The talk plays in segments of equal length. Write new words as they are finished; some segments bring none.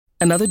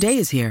Another day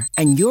is here,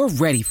 and you're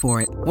ready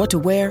for it. What to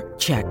wear?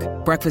 Check.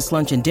 Breakfast,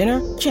 lunch, and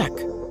dinner? Check.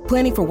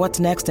 Planning for what's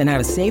next and how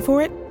to save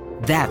for it?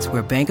 That's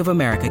where Bank of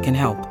America can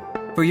help.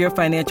 For your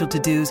financial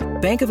to-dos,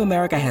 Bank of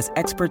America has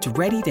experts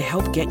ready to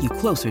help get you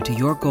closer to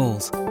your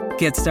goals.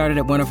 Get started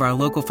at one of our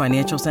local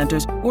financial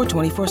centers or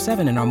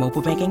 24/7 in our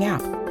mobile banking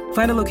app.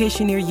 Find a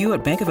location near you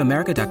at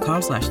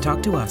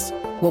bankofamerica.com/talktous.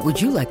 What would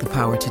you like the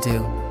power to do?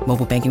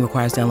 Mobile banking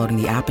requires downloading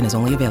the app and is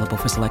only available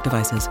for select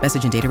devices.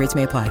 Message and data rates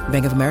may apply.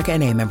 Bank of America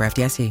N.A., member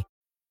FDIC.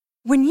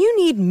 When you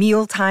need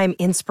mealtime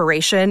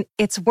inspiration,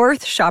 it's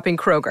worth shopping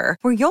Kroger,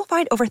 where you'll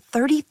find over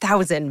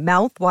 30,000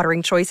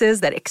 mouth-watering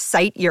choices that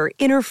excite your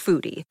inner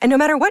foodie. And no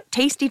matter what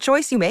tasty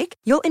choice you make,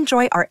 you'll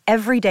enjoy our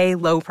everyday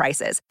low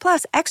prices,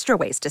 plus extra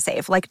ways to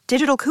save, like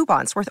digital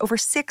coupons worth over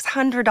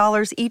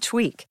 $600 each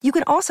week. You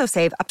can also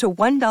save up to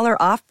 $1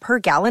 off per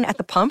gallon at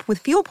the pump with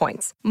fuel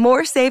points.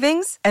 More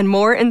savings and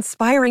more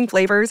inspiring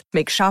flavors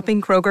make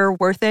shopping Kroger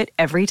worth it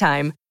every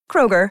time.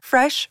 Kroger,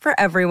 fresh for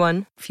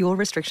everyone. Fuel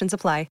restrictions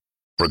apply.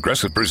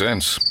 Progressive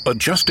presents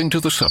Adjusting to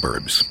the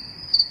Suburbs.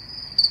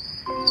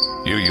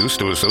 You used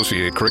to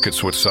associate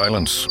crickets with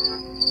silence.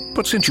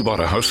 But since you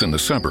bought a house in the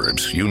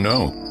suburbs, you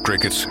know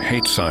crickets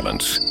hate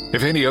silence.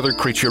 If any other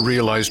creature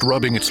realized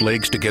rubbing its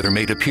legs together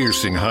made a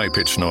piercing,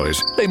 high-pitched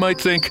noise, they might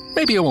think,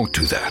 maybe I won't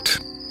do that.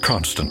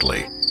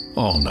 Constantly.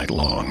 All night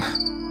long.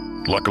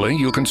 Luckily,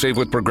 you can save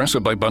with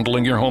Progressive by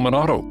bundling your home and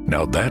auto.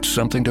 Now that's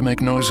something to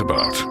make noise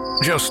about.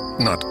 Just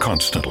not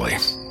constantly.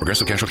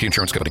 Progressive Casualty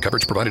Insurance Company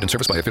coverage provided and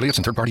serviced by affiliates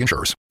and third-party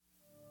insurers.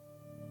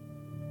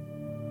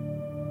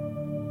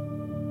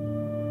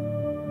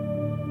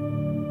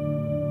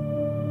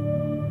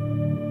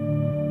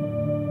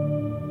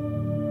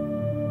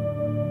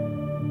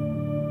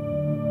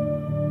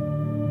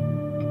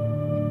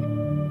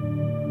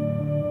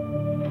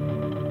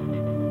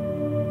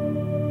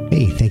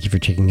 Hey, thank you for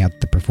checking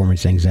out the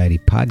Performance Anxiety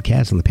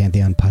Podcast on the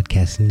Pantheon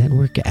Podcast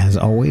Network. As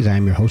always, I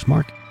am your host,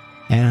 Mark,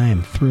 and I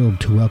am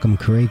thrilled to welcome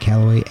Corey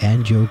Calloway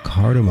and Joe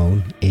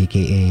Cardamone,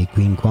 a.k.a.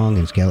 Queen Kwong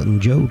and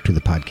Skeleton Joe, to the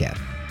podcast.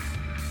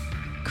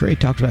 Corey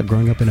talks about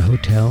growing up in a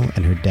hotel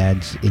and her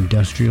dad's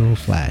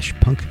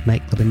industrial/punk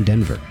nightclub in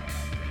Denver.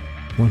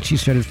 Once she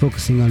started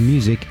focusing on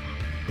music,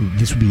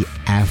 this would be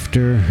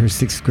after her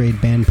 6th grade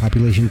band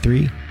Population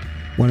 3,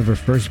 one of her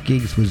first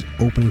gigs was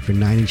opening for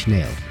Nine Inch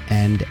Nails,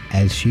 and,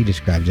 as she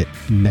describes it,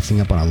 messing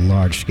up on a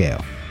large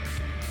scale.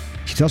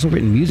 She's also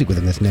written music with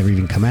them that's never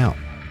even come out.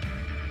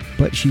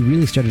 But she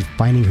really started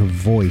finding her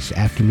voice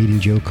after meeting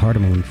Joe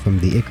Cardamone from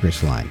the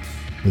Icarus line.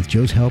 With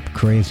Joe's help,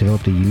 Corey has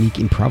developed a unique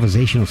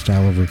improvisational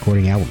style of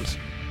recording albums.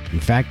 In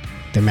fact,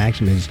 their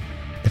maxim is,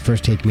 the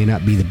first take may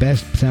not be the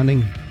best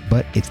sounding,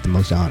 but it's the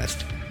most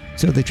honest.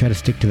 So they try to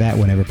stick to that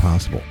whenever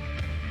possible.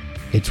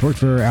 It's worked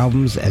for her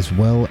albums as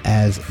well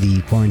as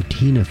the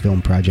Quarantina film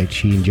project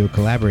she and Joe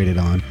collaborated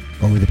on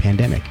over the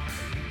pandemic.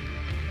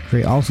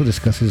 Corey also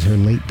discusses her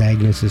late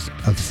diagnosis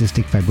of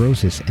cystic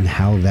fibrosis and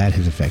how that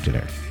has affected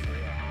her.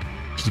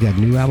 She's got a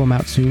new album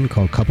out soon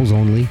called Couples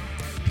Only,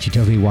 and she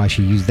tells me why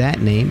she used that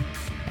name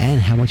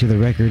and how much of the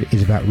record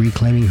is about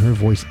reclaiming her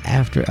voice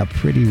after a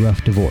pretty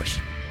rough divorce.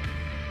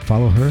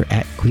 Follow her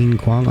at Queen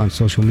Kwong on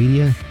social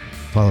media,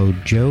 follow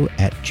Joe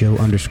at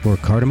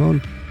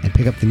Joe_Cardamone, and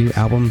pick up the new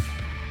album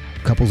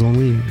Couples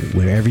Only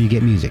wherever you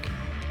get music.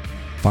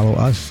 Follow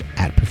us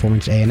at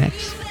Performance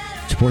ANX.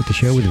 Support the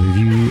show with a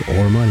review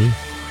or money.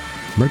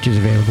 Merch is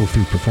available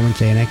through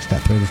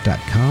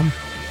performanceanx.threadless.com.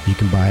 You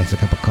can buy us a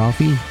cup of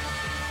coffee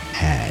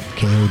at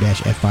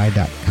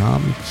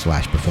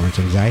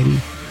ko-fi.com/performanceanxiety.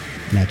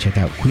 Now check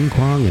out Queen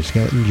Kwong and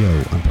Skeleton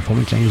Joe on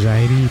Performance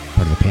Anxiety,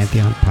 part of the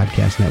Pantheon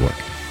Podcast Network.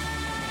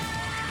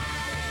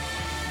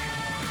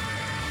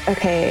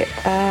 Okay,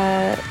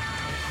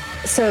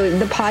 so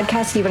the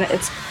podcast,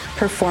 it's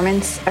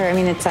performance,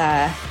 it's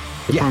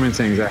Performance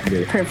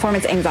Anxiety.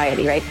 Performance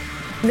Anxiety, right?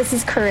 This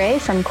is Corey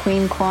from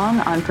Queen Kwong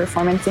on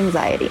Performance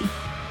Anxiety.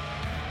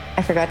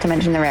 I forgot to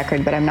mention the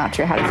record, but I'm not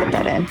sure how to fit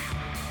that in.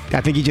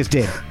 I think you just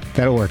did.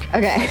 That'll work.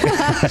 Okay.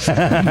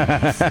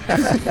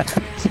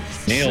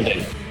 Nailed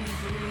it.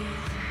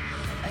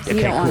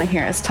 You don't want to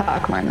hear us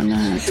talk more than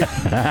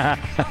that.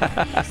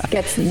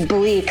 Gets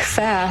bleak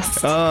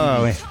fast.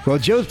 Oh, well,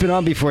 Joe's been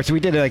on before, so we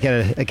did like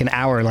an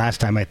hour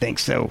last time, I think.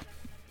 So.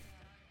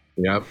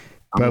 Yep.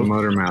 I'm a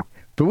motor mouth.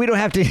 But we don't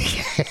have to.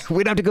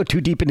 We don't have to go too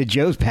deep into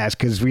Joe's past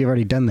because we've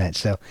already done that.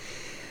 So.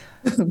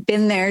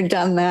 Been there,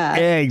 done that.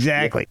 Yeah,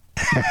 exactly.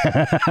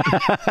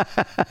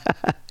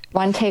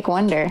 One take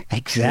wonder.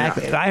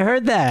 Exactly. Yeah. I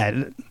heard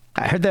that.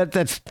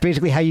 That's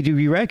basically how you do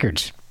your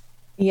records.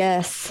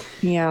 Yes.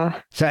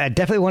 Yeah. So I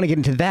definitely want to get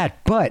into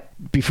that. But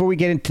before we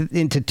get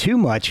into too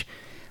much,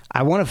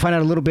 I want to find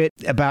out a little bit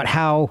about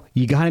how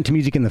you got into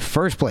music in the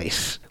first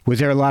place. Was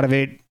there a lot of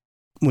it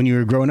when you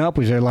were growing up?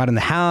 Was there a lot in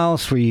the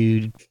house? Were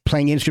you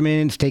playing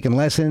instruments, taking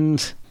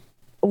lessons?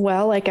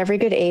 Well, like every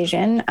good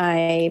Asian,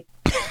 I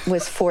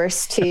was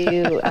forced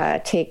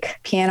to take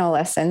piano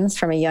lessons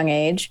from a young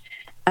age.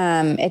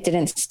 It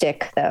didn't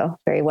stick, though,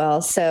 very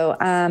well. So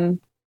I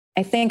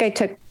think I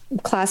took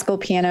classical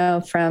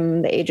piano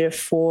from the age of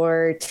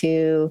 4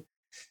 to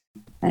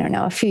don't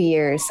know, a few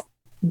years.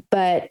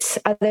 But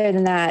other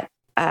than that,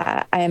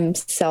 I'm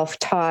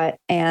self-taught,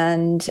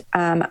 and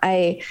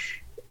I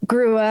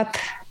grew up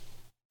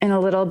in a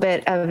little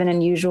bit of an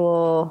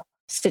unusual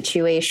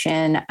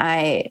situation.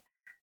 I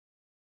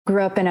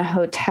grew up in a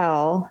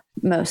hotel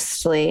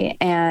mostly,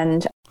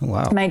 and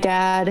my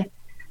dad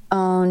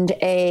owned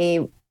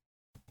a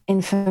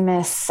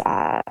infamous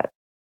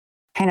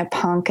kind of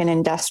punk and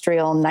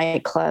industrial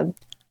nightclub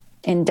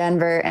in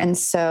Denver. And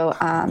so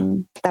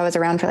that was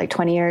around for like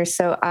 20 years.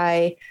 So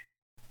I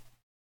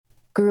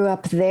grew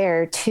up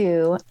there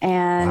too.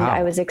 And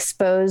I was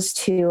exposed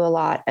to a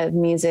lot of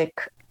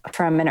music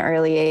from an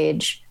early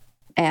age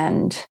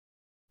and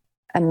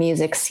a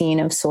music scene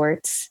of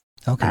sorts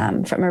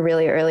from a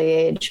really early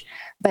age.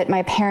 But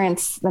my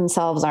parents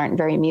themselves aren't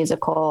very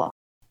musical.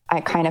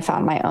 I kind of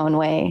found my own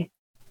way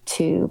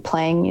to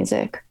playing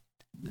music.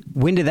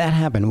 When did that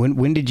happen?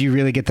 When did you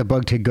really get the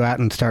bug to go out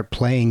and start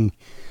playing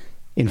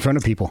in front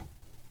of people?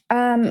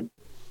 Well,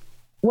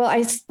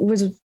 I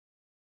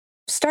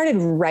started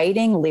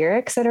writing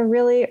lyrics at a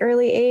really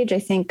early age. I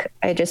think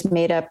I just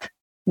made up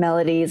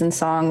melodies and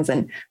songs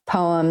and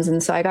poems.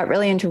 And so I got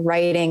really into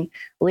writing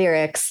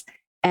lyrics.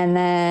 And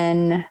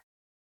then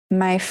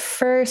my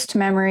first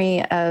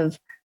memory of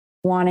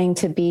wanting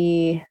to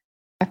be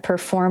a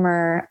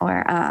performer,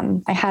 or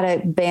I had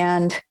a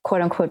band,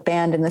 quote unquote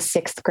band, in the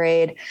 6th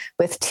grade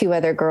with 2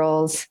 other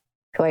girls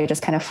who I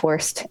just kind of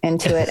forced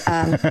into it.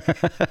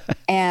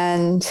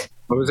 And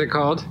what was it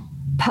called?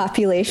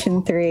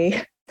 Population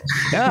 3.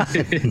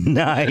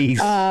 Nice.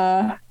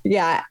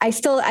 Yeah, I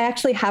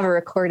actually have a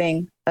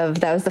recording of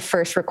that. Was the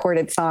first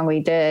recorded song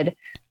we did.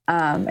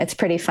 It's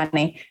pretty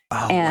funny.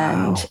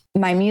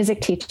 My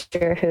music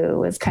teacher, who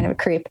was kind of a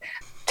creep,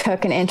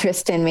 took an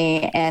interest in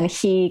me, and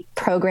he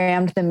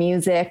programmed the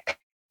music,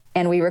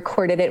 and we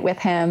recorded it with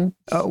him.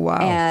 Oh, wow.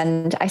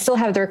 And I still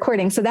have the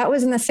recording. So that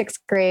was in the 6th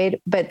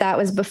grade, but that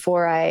was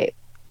before I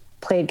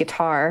played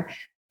guitar.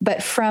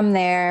 But from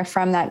there,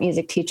 from that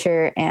music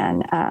teacher,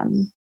 and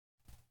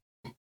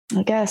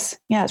I guess,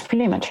 yeah, it's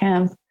pretty much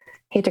him.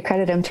 Hate to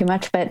credit him too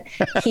much, but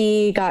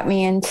he got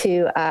me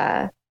into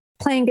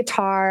playing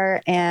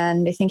guitar,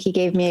 and I think he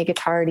gave me a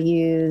guitar to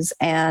use.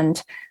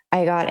 And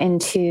I got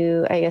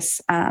into, I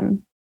guess,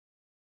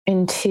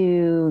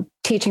 into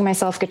teaching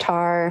myself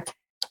guitar,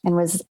 and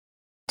was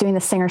doing the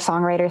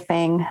singer-songwriter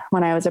thing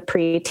when I was a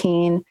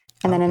preteen.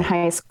 And then in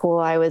high school,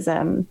 I was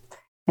in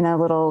a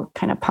little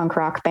kind of punk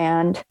rock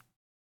band.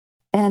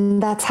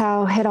 And that's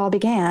how it all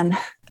began.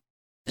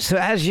 So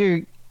as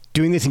you're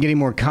doing this and getting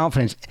more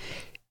confidence,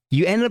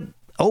 you end up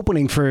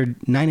opening for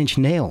Nine Inch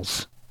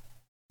Nails.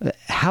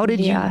 How did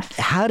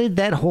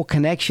that whole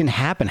connection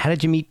happen? How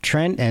did you meet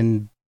Trent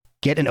and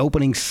get an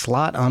opening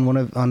slot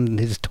on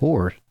his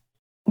tour?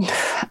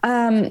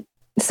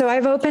 So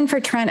I've opened for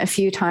Trent a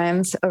few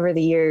times over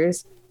the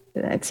years.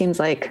 It seems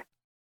like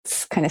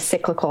it's kind of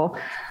cyclical,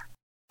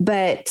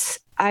 but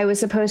I was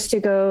supposed to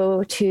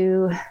go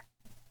to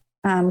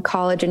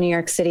college in New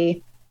York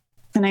City,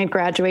 and I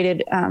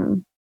graduated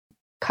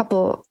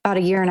about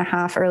a year and a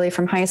half early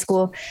from high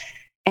school.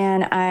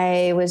 And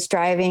I was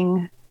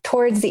driving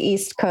towards the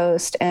East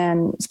Coast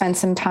and spent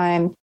some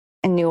time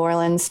in New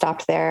Orleans,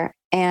 stopped there.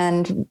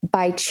 And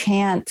by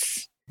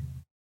chance,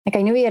 like,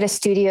 I knew he had a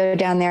studio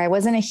down there. I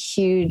wasn't a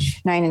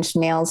huge Nine Inch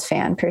Nails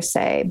fan per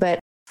se, but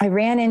I'm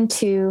trying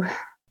to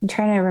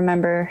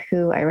remember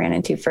who I ran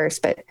into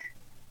first, but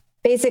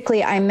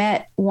basically I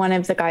met one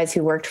of the guys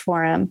who worked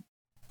for him.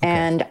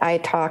 And I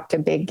talked a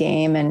big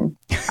game, and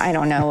I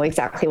don't know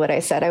exactly what I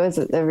said. I was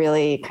a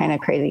really kind of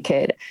crazy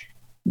kid,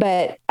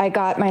 but I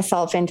got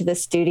myself into the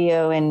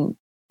studio, and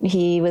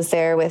he was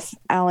there with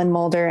Alan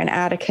Moulder and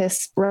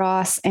Atticus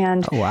Ross.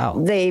 And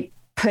they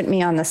put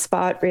me on the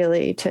spot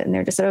really and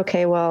they're just said,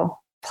 okay,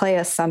 well, play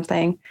us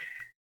something.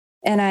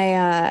 And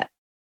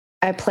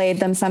I played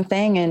them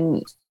something,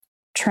 and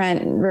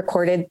Trent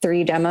recorded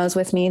 3 demos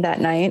with me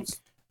that night.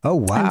 Oh,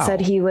 wow. And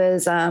said he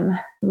was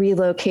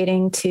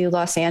relocating to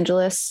Los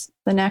Angeles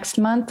the next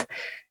month,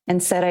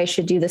 and said I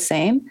should do the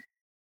same.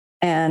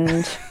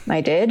 And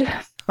I did.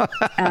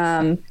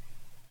 And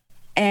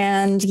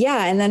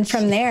then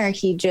from there,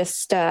 he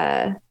just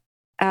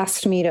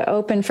asked me to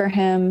open for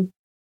him.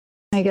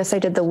 I guess I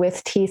did the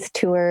With Teeth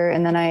tour.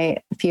 And then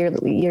a few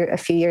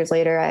years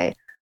later, I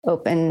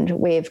opened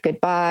Wave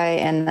Goodbye.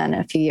 And then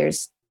a few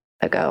years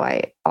ago,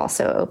 I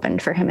also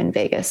opened for him in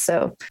Vegas.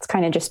 So it's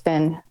kind of just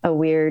been a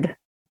weird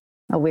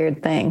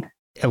thing.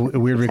 A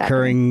weird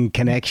recurring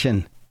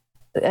connection.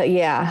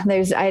 Yeah.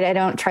 I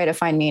don't try to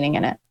find meaning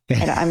in it.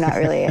 I'm not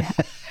really,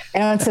 I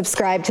don't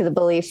subscribe to the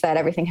belief that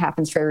everything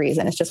happens for a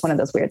reason. It's just one of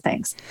those weird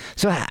things.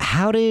 So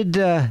how did,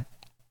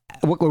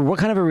 what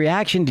kind of a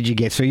reaction did you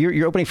get? So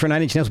you're opening for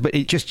Nine Inch Nails, but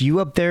it's just you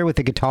up there with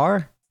the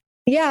guitar?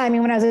 Yeah. I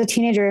mean, when I was a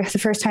teenager, the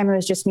first time it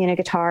was just me and a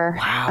guitar.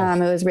 Wow. It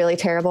was really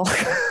terrible.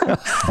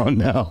 Oh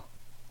no.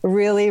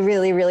 Really,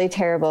 really, really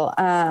terrible.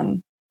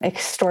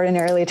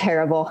 Extraordinarily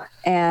terrible.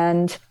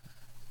 And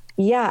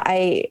yeah,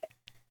 I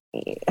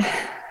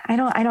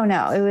don't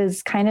know. It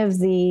was kind of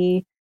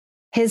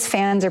his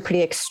fans are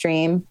pretty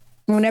extreme.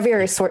 whenever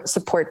you're a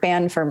support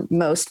band for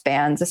most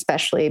bands,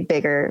 especially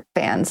bigger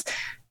bands,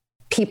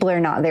 people are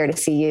not there to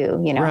see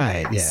you, you know?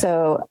 Right. Yeah.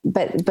 So,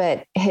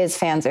 but his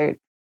fans are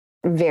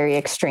very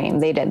extreme.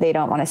 They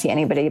don't want to see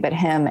anybody but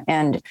him.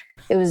 And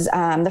it was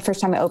the first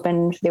time I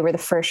opened, they were the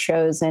first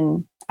shows.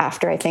 And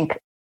after, I think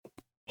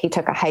he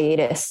took a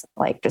hiatus,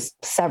 like just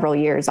several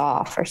years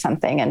off or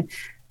something. And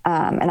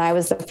I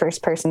was the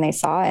first person they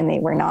saw, and they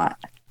were not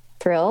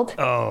thrilled.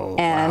 Oh,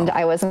 and wow.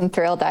 I wasn't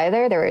thrilled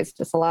either. There was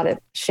just a lot of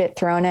shit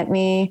thrown at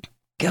me.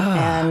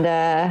 God.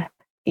 And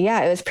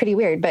yeah, it was pretty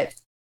weird. But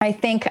I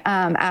think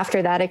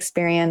after that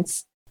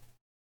experience,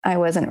 I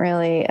wasn't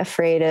really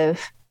afraid of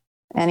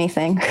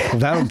anything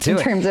That'll do in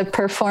it. terms of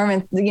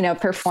performance, you know,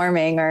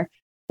 performing, or,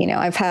 you know,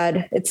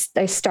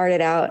 I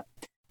started out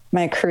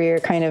my career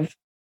kind of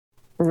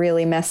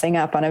really messing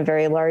up on a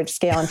very large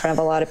scale in front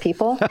of a lot of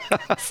people.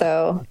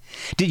 So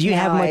did you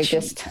have much,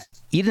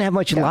 you didn't have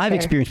much live care.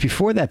 experience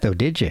before that though,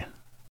 did you?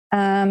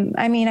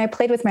 I mean, I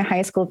played with my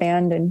high school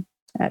band and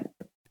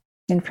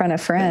in front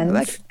of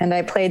friends, and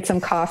I played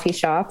some coffee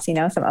shops, you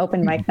know, some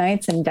open mic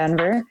nights in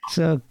Denver.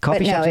 So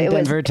coffee shops in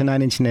Denver to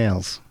Nine Inch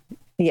Nails.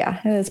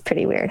 Yeah, it was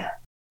pretty weird.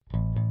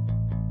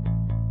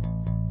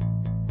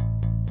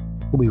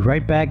 We'll be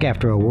right back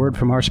after a word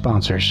from our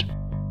sponsors.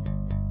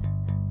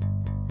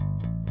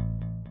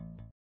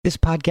 This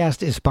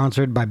podcast is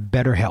sponsored by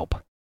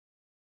BetterHelp.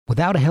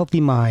 Without a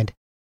healthy mind,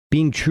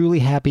 being truly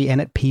happy and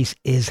at peace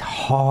is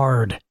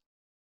hard.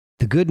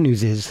 The good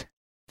news is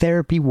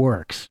therapy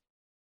works.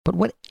 But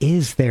what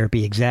is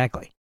therapy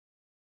exactly?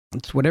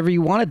 It's whatever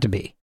you want it to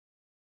be.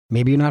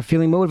 Maybe you're not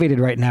feeling motivated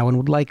right now and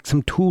would like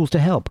some tools to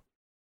help.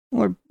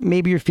 Or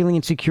maybe you're feeling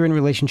insecure in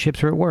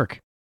relationships or at work,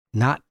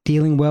 not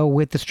dealing well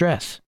with the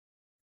stress.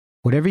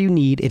 Whatever you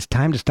need, it's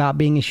time to stop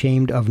being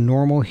ashamed of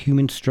normal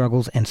human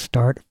struggles and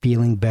start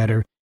feeling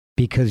better,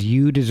 because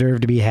you deserve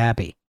to be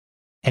happy.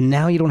 And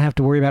now you don't have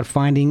to worry about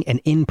finding an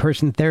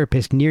in-person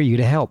therapist near you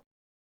to help.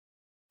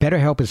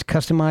 BetterHelp is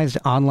customized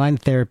online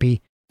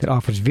therapy that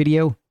offers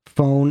video,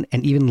 phone,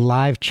 and even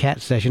live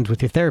chat sessions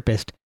with your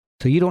therapist,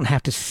 so you don't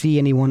have to see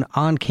anyone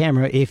on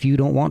camera if you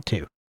don't want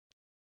to.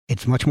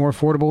 It's much more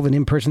affordable than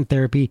in-person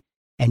therapy,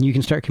 and you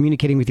can start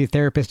communicating with your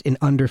therapist in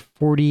under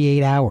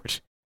 48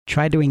 hours.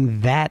 Try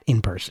doing that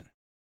in person.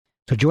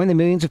 So join the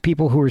millions of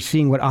people who are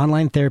seeing what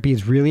online therapy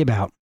is really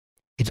about.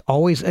 It's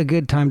always a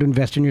good time to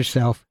invest in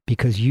yourself,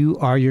 because you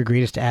are your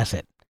greatest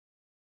asset.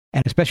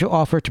 And a special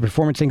offer to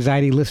Performance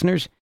Anxiety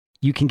listeners: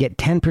 you can get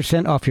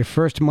 10% off your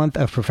first month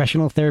of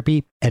professional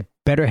therapy at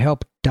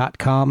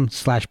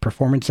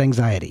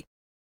betterhelp.com/performanceanxiety.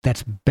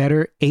 That's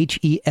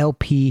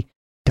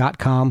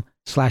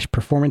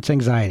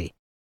betterhelp.com/performanceanxiety.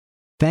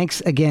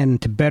 Thanks again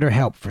to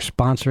BetterHelp for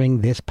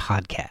sponsoring this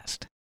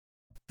podcast.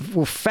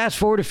 Well, fast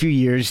forward a few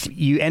years,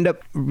 you end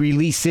up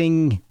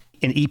releasing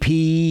an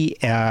EP,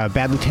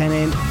 Bad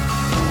Lieutenant.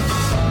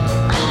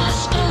 I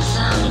spent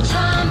some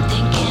time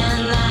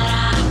thinking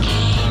that I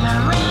came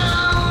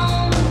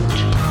around.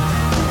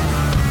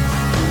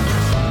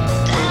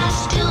 I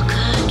still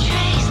could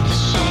trace the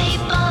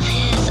shape of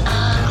his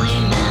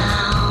ugly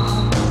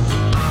mouth.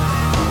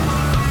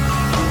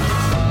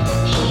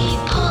 He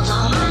pulled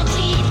all my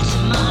teeth to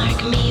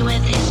mark me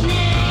with his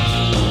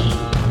name.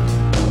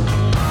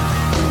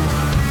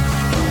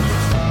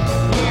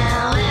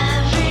 Now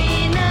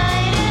every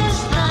night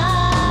is the...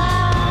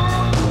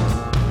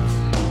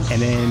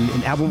 And then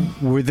an album,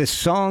 were the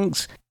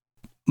songs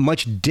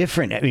much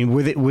different? I mean,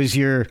 did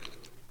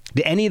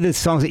any of the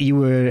songs that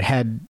you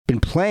had been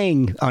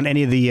playing on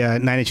any of the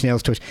Nine Inch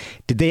Nails tours,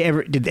 did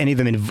any of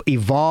them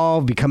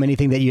evolve, become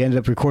anything that you ended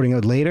up recording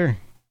out later?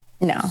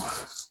 No.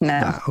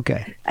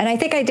 Okay. And I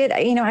think I did,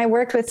 you know, I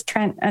worked with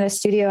Trent at a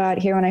studio out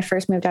here when I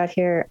first moved out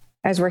here.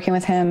 I was working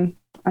with him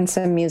on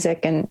some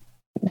music, and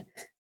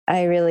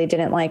I really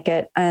didn't like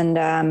it.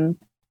 And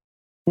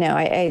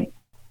no,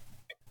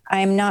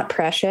 I'm not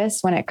precious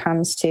when it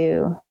comes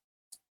to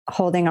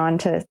holding on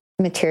to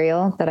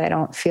material that I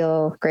don't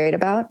feel great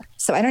about.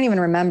 So I don't even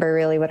remember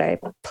really what I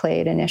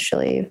played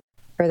initially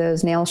for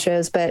those Nail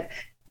shows, but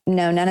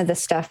no, none of the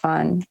stuff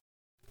on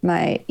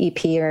my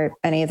EP or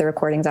any of the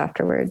recordings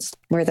afterwards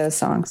were those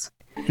songs.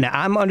 Now,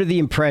 I'm under the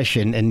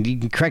impression, and you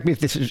can correct me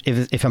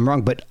if I'm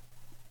wrong, but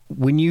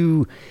when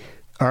you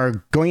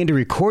are going in to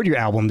record your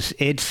albums,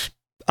 it's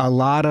a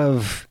lot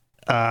of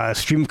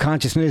stream of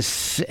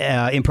consciousness,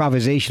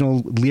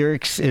 improvisational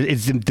lyrics.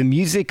 Is the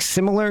music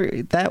similar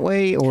that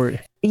way, or?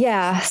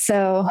 Yeah.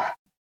 So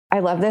I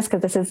love this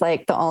because this is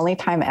like the only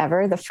time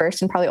ever, the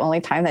first and probably only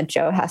time that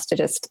Joe has to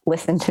just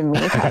listen to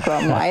me talk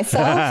about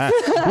myself.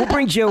 We'll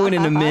bring Joe in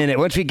a minute.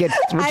 Once we get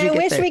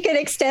we could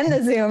extend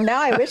the Zoom.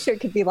 Now I wish it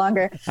could be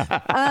longer.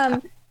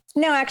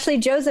 No, actually,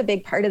 Joe's a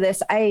big part of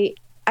this. I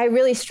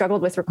really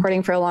struggled with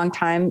recording for a long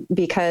time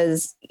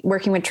because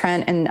working with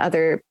Trent and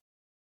other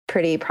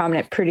pretty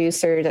prominent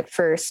producers at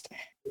first,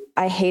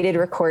 I hated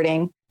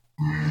recording,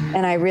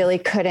 and I really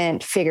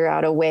couldn't figure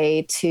out a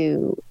way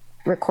to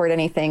record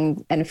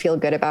anything and feel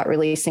good about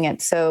releasing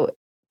it. So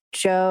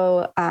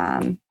Joe,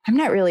 I'm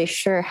not really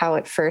sure how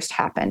it first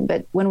happened,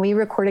 but when we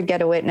recorded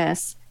Get a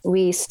Witness,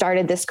 we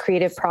started this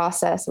creative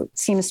process. It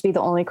seems to be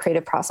the only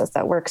creative process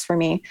that works for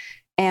me.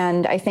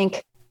 And I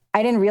think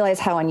I didn't realize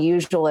how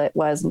unusual it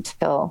was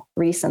until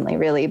recently,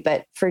 really.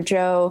 But for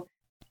Joe,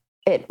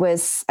 it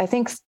was, I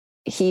think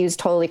he was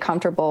totally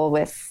comfortable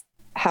with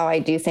how I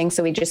do things.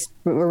 So we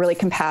were really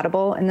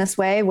compatible in this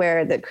way,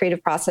 where the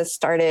creative process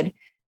started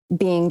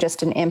being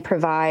just an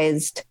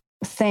improvised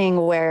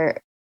thing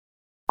where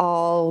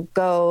I'll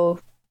go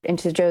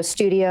into Joe's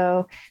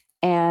studio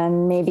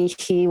and maybe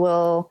he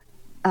will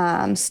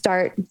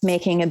start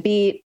making a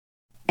beat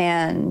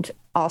and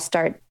I'll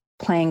start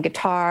playing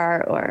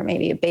guitar or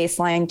maybe a bass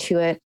line to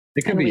it.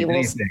 It could be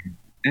anything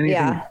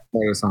yeah.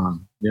 for a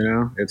song, you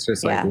know, it's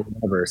just like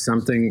whatever,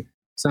 something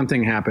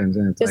happens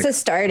and it's just like a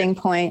starting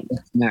point.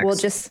 Next. We'll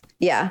just,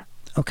 yeah.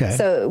 Okay.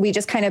 So we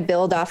just kind of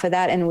build off of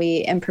that and we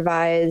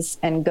improvise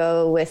and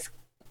go with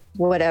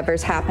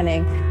whatever's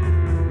happening.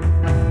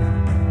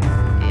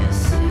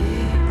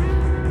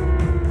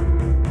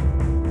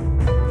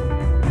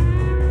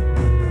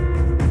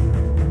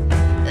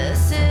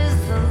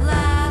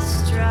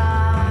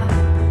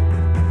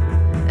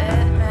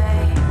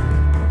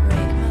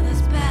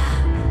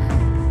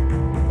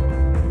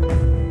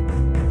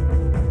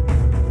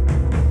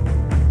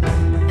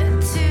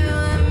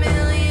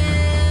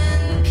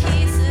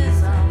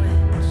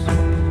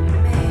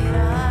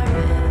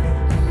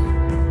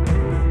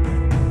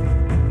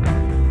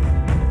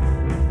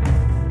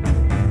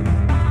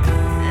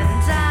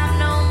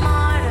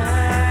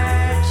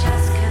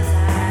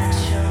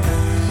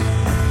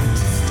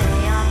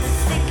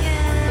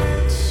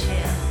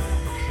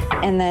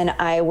 And then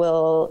I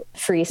will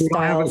freestyle. If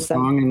I have a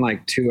song in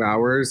like 2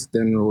 hours,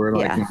 then we're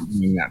like not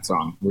doing that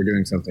song. We're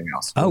doing something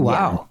else. Oh,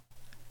 wow.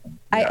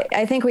 Yeah.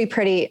 I think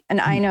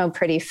I know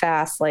pretty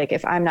fast, like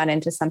if I'm not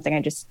into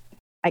something,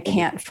 I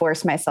can't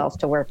force myself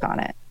to work on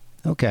it.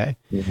 Okay.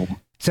 Yeah.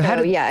 So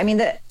I mean,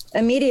 the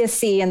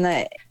immediacy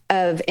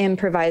of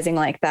improvising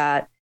like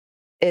that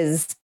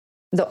is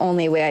the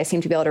only way I seem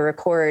to be able to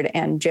record,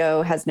 and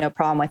Joe has no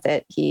problem with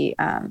it. He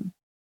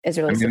is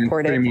really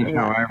supportive. It's pretty much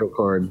how I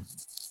record.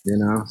 You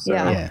know, so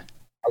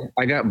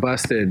I got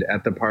busted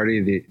at the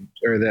party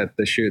at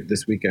the shoot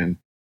this weekend.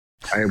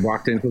 I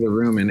walked into the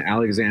room and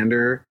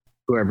Alexander,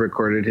 who I've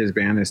recorded his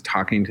band, is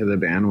talking to the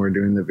band we're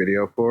doing the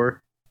video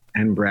for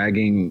and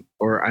bragging,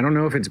 or I don't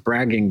know if it's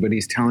bragging, but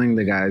he's telling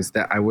the guys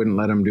that I wouldn't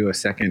let him do a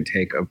second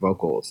take of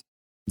vocals.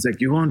 He's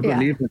like, you won't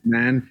believe it,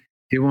 man.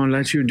 He won't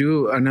let you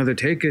do another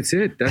take. It's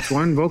it. That's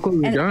one vocal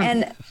you're done.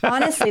 And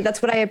honestly,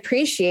 that's what I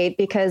appreciate,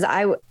 because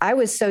I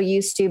was so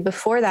used to,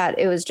 before that,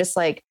 it was just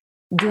like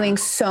doing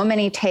so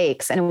many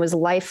takes and it was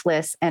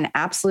lifeless and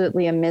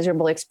absolutely a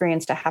miserable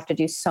experience to have to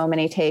do so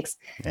many takes.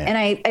 Yeah.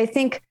 And I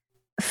think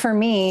for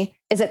me,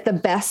 is it the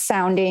best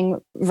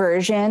sounding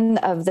version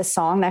of the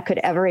song that could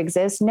ever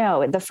exist?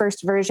 No, the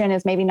first version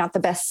is maybe not the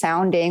best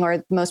sounding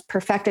or most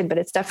perfected, but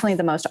it's definitely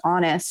the most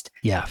honest.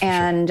 Yeah.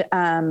 And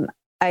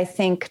I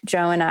think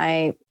Joe and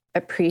I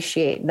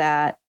appreciate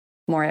that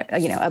more,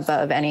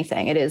 above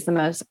anything. It is the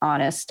most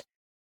honest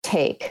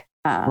take.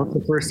 What's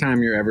the first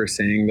time you're ever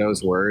saying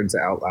those words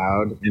out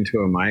loud into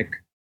a mic?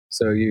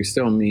 So you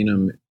still mean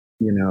them,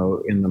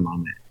 in the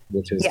moment,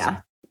 which is,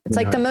 it's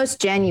like the most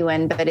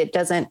genuine, but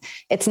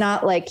it's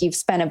not like you've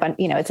spent a bunch,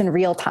 it's in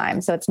real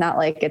time. So it's not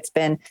like it's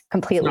been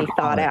completely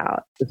thought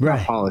out. It's not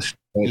polished,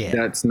 but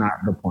that's not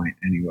the point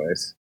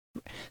anyways.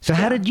 So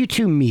how did you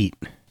two meet?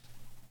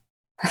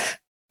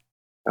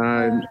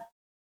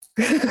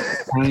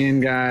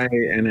 Italian guy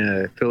and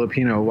a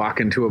Filipino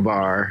walk into a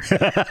bar.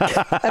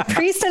 A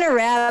priest and a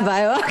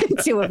rabbi walk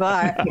into a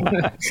bar.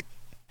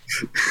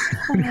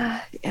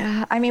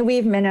 I mean,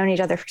 we've known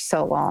each other for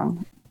so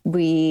long.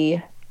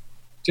 We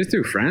just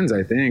through friends,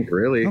 I think,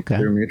 really. Okay.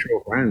 Through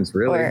mutual friends,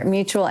 really. Or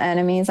mutual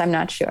enemies, I'm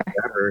not sure.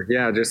 Whatever.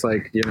 Yeah, just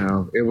like,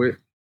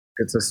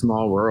 it's a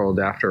small world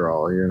after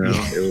all, It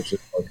was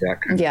just like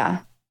that kind of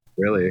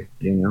really,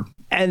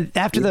 And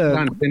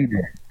after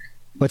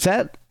what's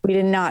that? We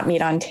did not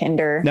meet on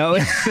Tinder. No.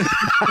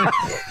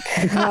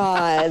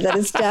 God, that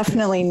is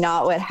definitely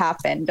not what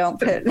happened. Don't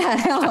put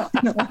that out.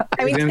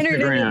 I mean, Tinder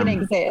didn't even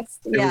exist.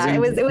 It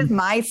was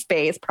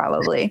MySpace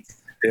probably.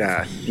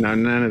 Yeah, no,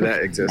 none of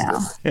that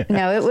existed.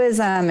 No, it was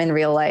in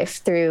real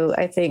life through,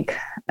 I think,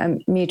 a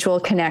mutual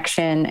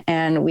connection,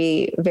 and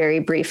we very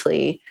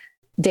briefly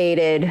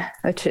dated,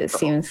 which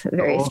seems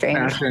very strange.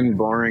 Old-fashioned,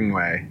 boring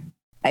way.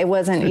 It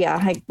wasn't,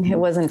 it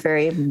wasn't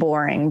very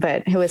boring,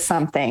 but it was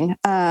something.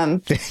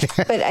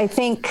 But I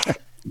think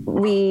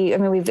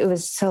it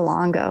was so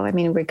long ago. I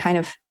mean,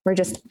 we're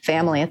just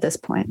family at this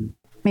point.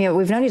 I mean,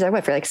 we've known each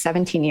other for like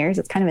 17 years.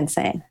 It's kind of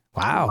insane.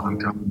 Wow.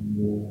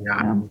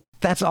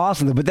 That's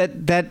awesome. But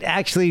that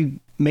actually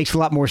makes a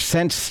lot more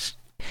sense.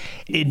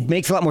 It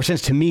makes a lot more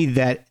sense to me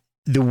that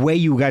the way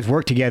you guys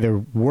work together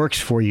works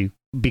for you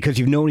because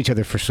you've known each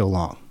other for so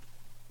long.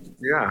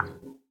 Yeah.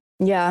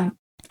 Yeah.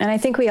 And I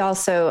think we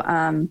also,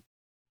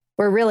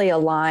 we're really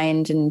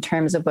aligned in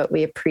terms of what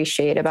we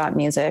appreciate about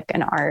music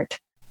and art.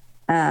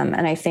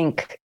 And I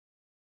think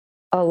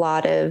a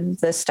lot of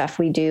the stuff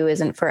we do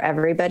isn't for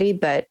everybody,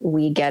 but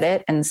we get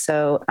it. And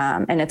so,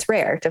 and it's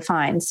rare to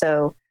find.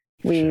 So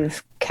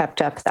we've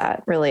kept up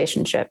that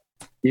relationship.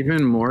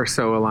 Even more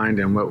so aligned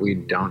in what we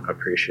don't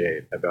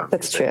appreciate about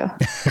That's music.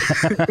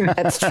 true.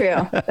 That's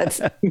true.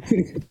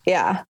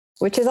 Yeah.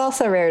 Which is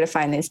also rare to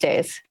find these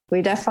days.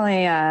 We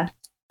definitely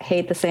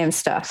hate the same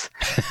stuff.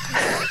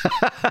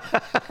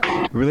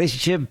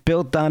 Relationship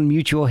built on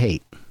mutual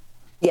hate.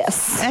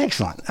 Yes.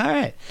 Excellent. All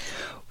right.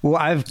 Well,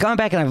 I've gone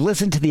back and I've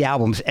listened to the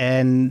albums,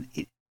 and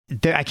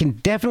I can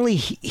definitely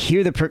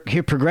hear the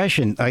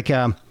progression. Like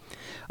on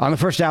the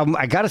first album,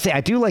 I got to say,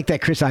 I do like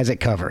that Chris Isaak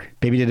cover.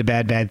 Baby Did a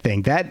Bad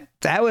Thing. That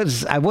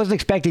was, I wasn't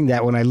expecting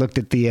that when I looked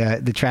at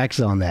the tracks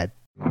on that.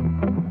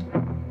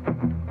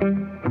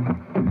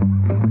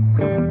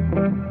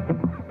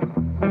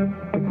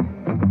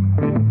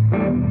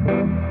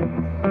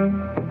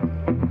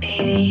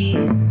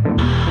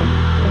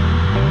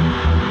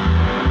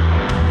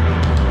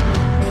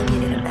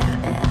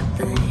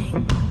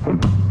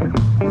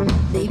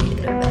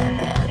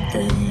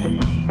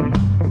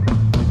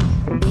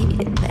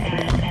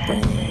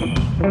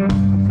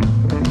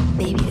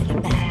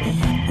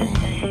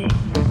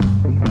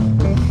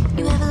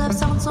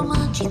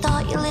 You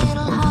thought your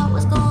little heart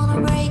was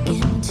gonna break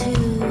in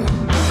two.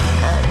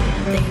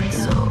 I didn't think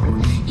so.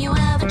 You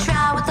ever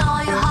try with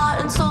all your heart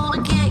and soul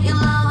to get your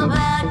love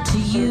back to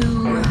you?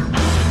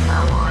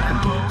 I wanna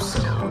hope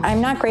so.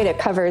 I'm not great at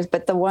covers,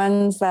 but the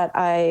ones that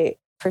I,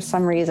 for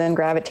some reason,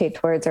 gravitate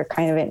towards are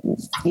kind of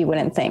you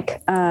wouldn't think.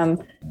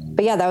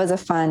 But yeah, that was a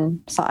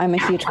fun song. I'm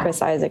a huge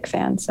Chris Isaak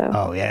fan. So.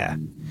 Oh yeah,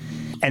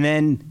 and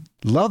then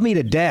Love Me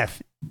to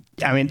Death.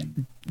 I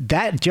mean,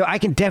 that, Joe, I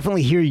can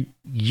definitely hear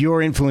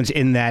your influence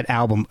in that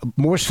album,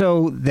 more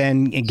so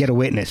than Get a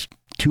Witness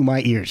to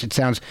my ears. It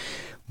sounds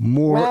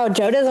more. Wow,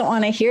 Joe doesn't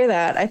want to hear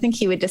that. I think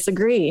he would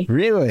disagree.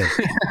 Really?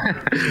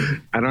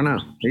 I don't know.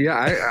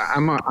 Yeah,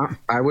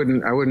 I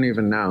wouldn't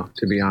even know,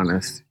 to be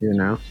honest, you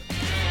know?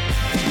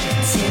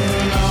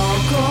 Till all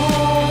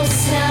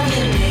goes down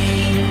your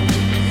name,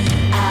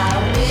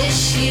 I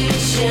wish you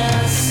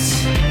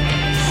just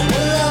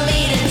love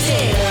me to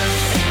death.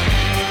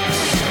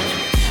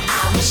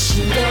 I wish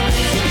you love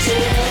me to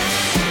death.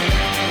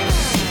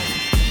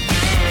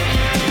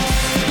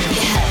 You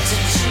had to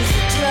choose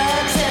the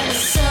drugs and the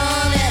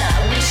sun, and I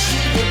wish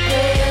you the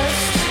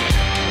best.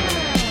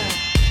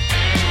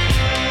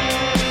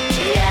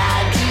 Yeah,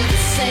 I do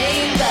the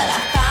same, but I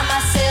find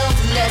myself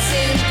less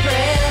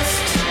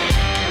impressed.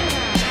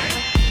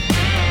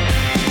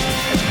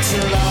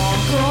 Till all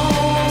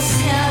goes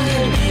down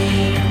your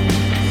name,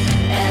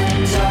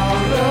 and all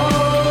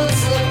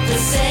roads look the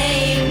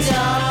same,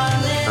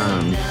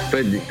 darling.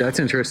 But that's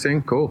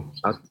interesting. Cool.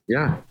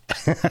 Yeah.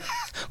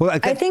 Well,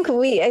 I think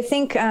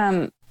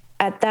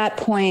at that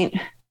point,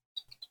 I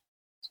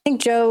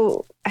think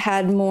Joe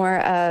had more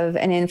of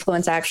an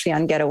influence actually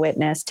on Get a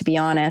Witness, to be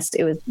honest.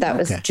 That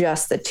was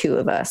just the two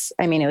of us.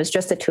 I mean, it was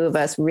just the two of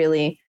us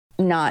really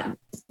not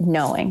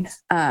knowing.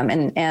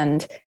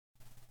 And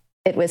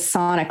it was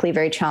sonically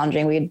very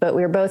challenging. But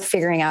we were both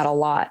figuring out a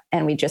lot,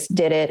 and we just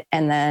did it.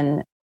 And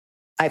then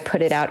I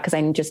put it out because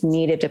I just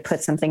needed to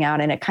put something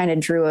out, and it kind of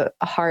drew a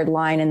hard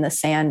line in the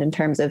sand in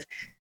terms of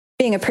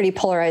being a pretty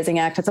polarizing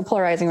act. It's a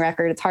polarizing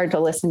record. It's hard to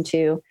listen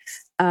to.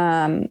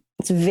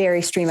 It's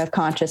very stream of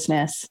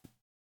consciousness.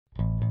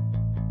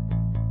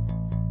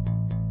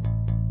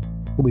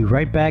 We'll be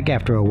right back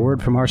after a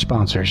word from our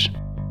sponsors.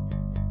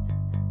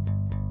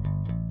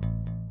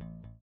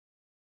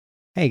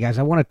 Hey guys,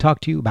 I want to talk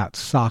to you about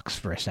socks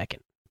for a second.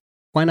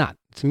 Why not?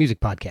 It's a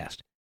music podcast.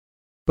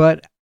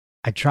 But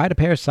I tried a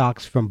pair of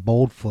socks from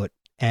Boldfoot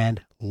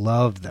and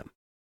loved them.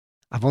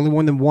 I've only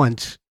worn them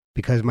once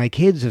because my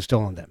kids have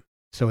stolen them.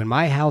 So in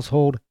my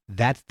household,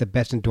 that's the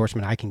best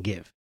endorsement I can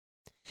give.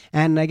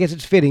 And I guess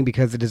it's fitting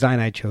because the design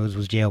I chose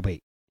was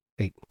Jailbird.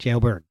 The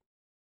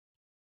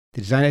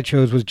design I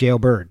chose was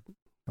Jailbird.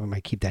 I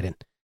might keep that in.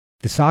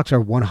 The socks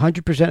are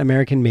 100%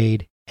 American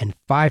made, and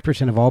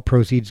 5% of all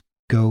proceeds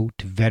go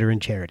to veteran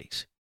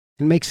charities.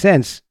 It makes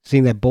sense,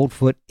 seeing that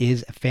Boldfoot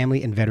is a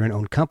family and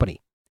veteran-owned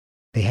company.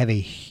 They have a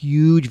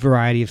huge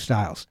variety of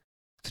styles.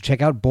 So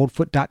check out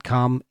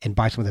boldfoot.com and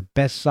buy some of the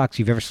best socks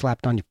you've ever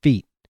slapped on your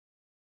feet.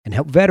 And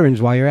help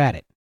veterans while you're at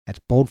it. That's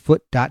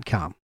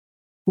boldfoot.com.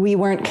 We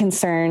weren't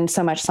concerned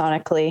so much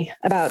sonically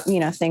about,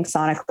 things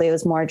sonically. It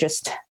was more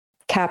just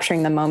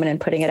capturing the moment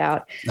and putting it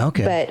out.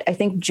 Okay. But I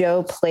think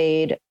Joe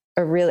played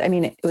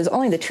it was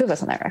only the two of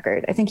us on that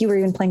record. I think you were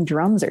even playing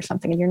drums or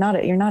something, and you're not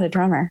a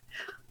drummer.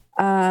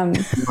 I'm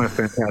a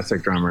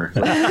fantastic drummer.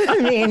 I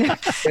mean,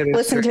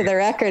 listen to the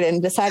record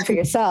and decide for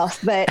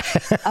yourself. But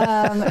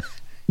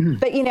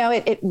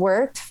it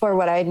worked for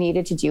what I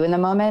needed to do in the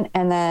moment.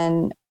 And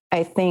then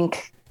I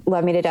think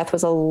Love Me to Death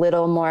was a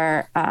little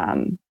more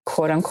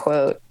quote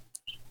unquote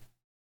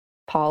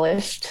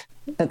polished.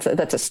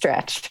 That's a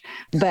stretch,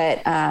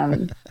 but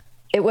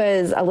it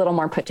was a little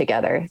more put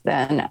together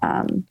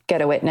than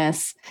Get a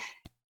Witness.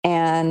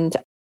 And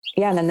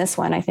then this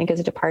one I think is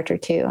a departure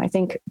too. I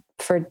think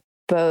for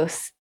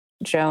both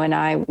Joe and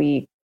I,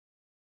 we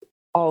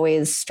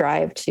always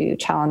strive to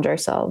challenge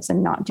ourselves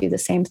and not do the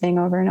same thing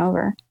over and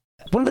over.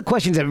 One of the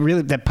questions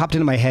that popped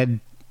into my head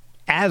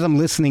as I'm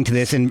listening to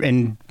this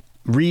and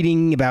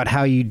reading about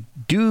how you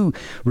do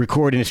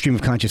record in a stream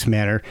of conscious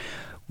manner,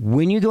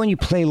 when you go and you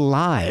play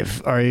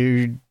live, are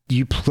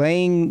you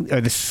playing,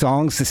 are the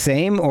songs the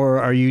same, or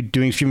are you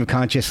doing stream of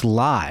conscious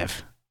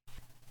live?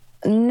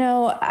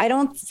 No, I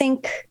don't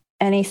think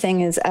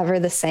anything is ever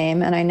the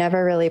same, and I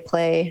never really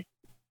play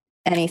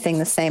anything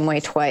the same way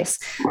twice.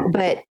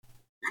 But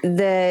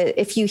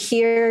if you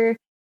hear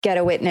Get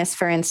a Witness,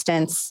 for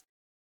instance,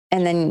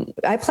 and then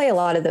I play a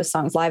lot of those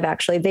songs live,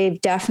 actually, they've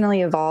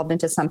definitely evolved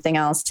into something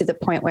else, to the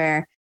point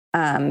where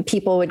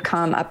people would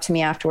come up to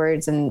me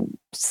afterwards and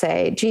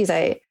say, geez,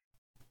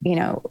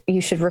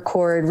 you should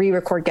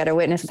re-record Get a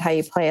Witness with how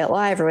you play it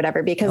live or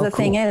whatever. Because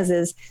thing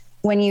is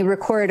when you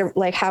record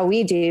like how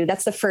we do,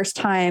 that's the first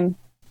time.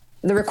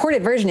 The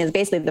recorded version is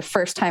basically the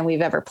first time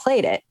we've ever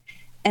played it.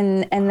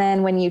 And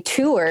then when you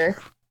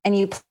tour and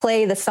you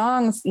play the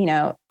songs,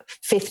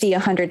 50,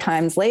 100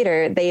 times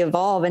later, they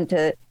evolve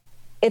into,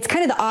 it's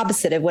kind of the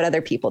opposite of what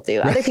other people do.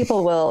 Other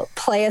people will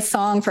play a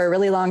song for a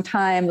really long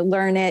time,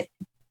 learn it,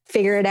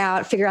 figure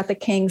out the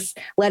kinks,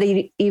 let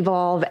it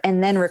evolve,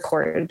 and then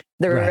record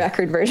the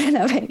record version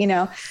of it,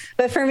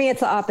 But for me,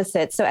 it's the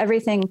opposite. So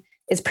everything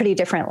is pretty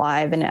different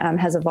live, and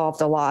has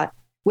evolved a lot,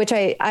 which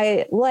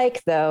I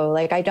like, though.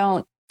 Like, I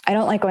don't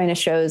like going to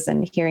shows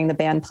and hearing the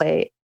band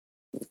play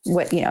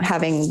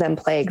having them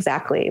play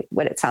exactly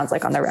what it sounds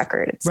like on the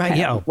record. It's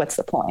what's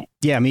the point?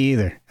 Yeah, me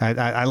either.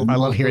 I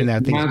love hearing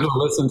that. Might as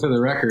well listen to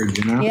the record,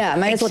 Yeah,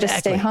 might as well just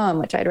stay home,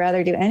 which I'd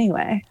rather do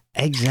anyway.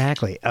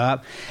 Exactly.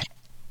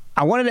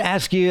 I wanted to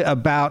ask you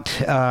about,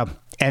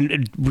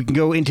 and we can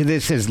go into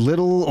this as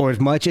little or as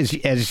much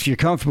as you're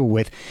comfortable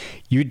with.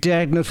 You're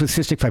diagnosed with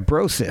cystic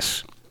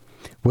fibrosis.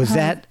 Was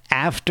that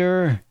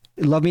after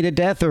Love Me to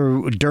Death,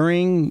 or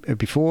during, or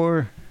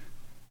before?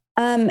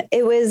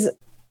 It was,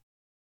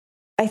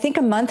 I think,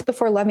 a month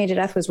before Love Me to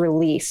Death was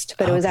released,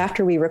 but it was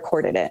after we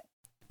recorded it.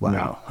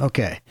 Wow.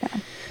 Okay. Yeah.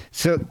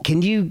 So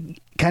can you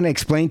kind of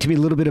explain to me a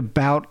little bit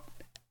about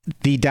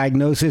the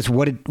diagnosis,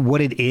 what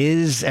it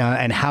is,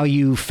 and how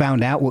you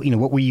found out what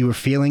you were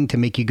feeling to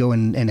make you go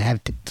and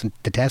have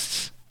the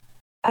tests?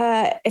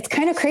 It's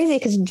kind of crazy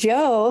because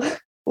Joe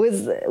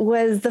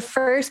was the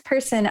first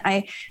person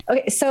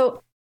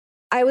so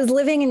I was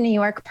living in New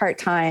York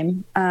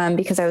part-time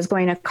because I was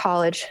going to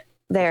college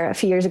there a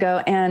few years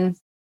ago, and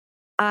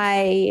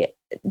I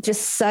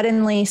just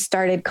suddenly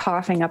started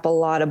coughing up a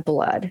lot of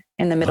blood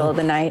in the middle of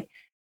the night.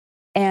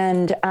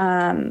 And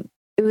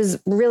it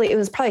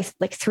was probably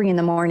like 3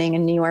 a.m.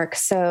 in New York.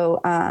 So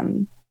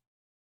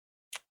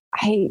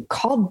I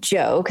called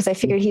Joe because I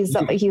figured he was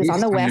on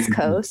the West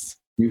Coast.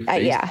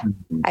 I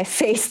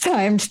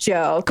FaceTimed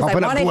Joe because I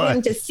wanted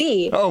him to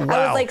see. Oh, wow.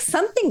 I was like,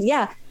 something.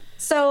 Yeah.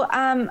 So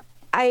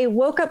I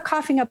woke up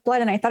coughing up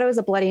blood, and I thought it was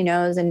a bloody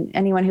nose. And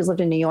anyone who's lived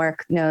in New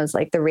York knows,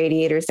 like, the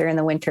radiators there in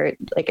the winter,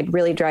 like, it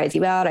really dries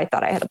you out. I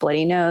thought I had a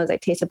bloody nose. I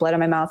tasted blood in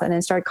my mouth and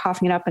then started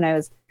coughing it up, and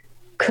I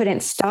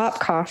couldn't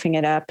stop coughing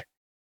it up.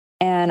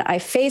 And I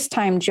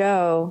FaceTimed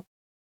Joe.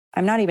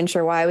 I'm not even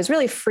sure why. I was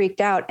really freaked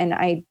out, and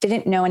I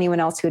didn't know anyone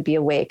else who would be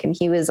awake. And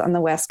he was on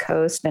the West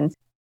Coast,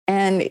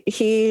 and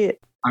he.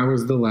 I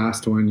was the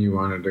last one you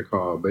wanted to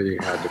call, but you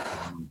had to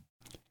call him.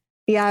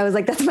 Yeah, I was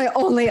like, that's my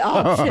only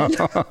option.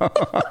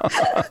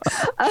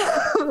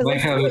 Like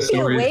how the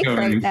story's going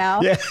right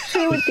now. Yeah.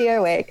 He would be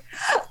awake.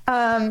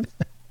 And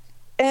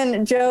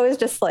Joe is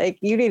just like,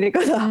 you need to go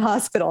to the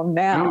hospital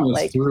now. I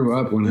almost threw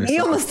up when he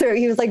almost threw.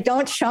 He was like,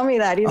 don't show me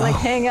that. He's like,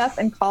 hang up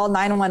and call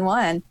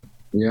 911.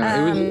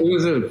 Yeah, it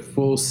was a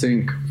full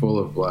sink full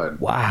of blood.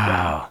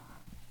 Wow.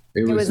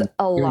 It was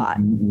a lot.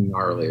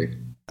 Gnarly.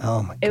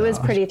 Oh my God. It was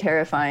pretty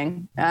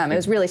terrifying. It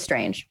was really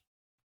strange.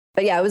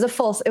 But yeah, it was a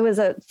full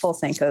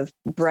sink of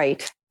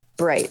bright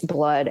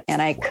blood,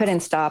 and I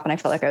couldn't stop, and I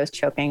felt like I was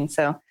choking.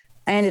 So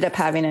I ended up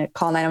having to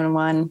call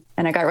 911,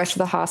 and I got rushed to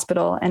the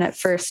hospital. And at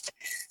first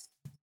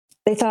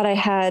they thought I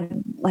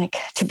had like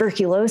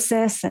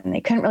tuberculosis, and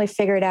they couldn't really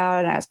figure it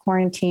out. And I was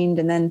quarantined.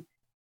 And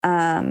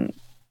then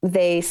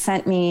they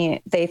sent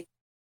me,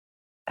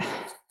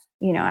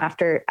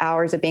 after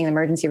hours of being in the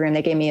emergency room,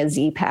 they gave me a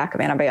Z-Pack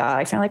of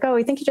antibiotics. And I'm like, oh,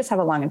 we think you just have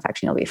a lung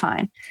infection. You'll be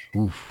fine.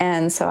 Oof.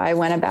 And so I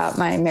went about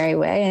my merry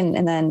way.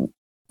 And then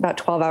about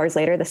 12 hours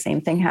later, the same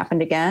thing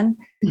happened again.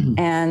 Mm-hmm.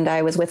 And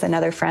I was with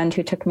another friend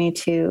who took me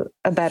to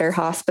a better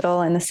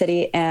hospital in the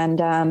city.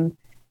 And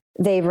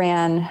they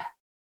ran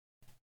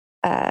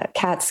a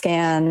CAT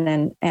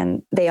scan,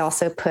 and they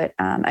also put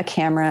a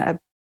camera,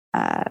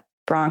 a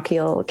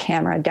bronchial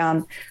camera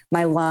down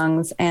my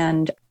lungs,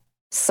 and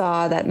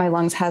saw that my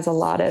lungs has a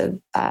lot of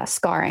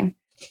scarring.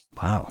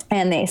 Wow.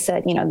 And they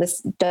said, this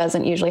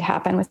doesn't usually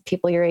happen with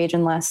people your age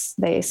unless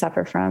they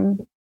suffer from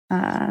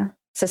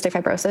cystic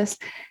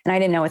fibrosis. And I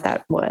didn't know what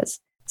that was.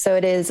 So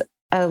it is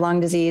a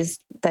lung disease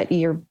that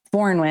you're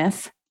born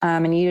with.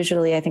 And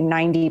usually I think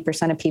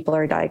 90% of people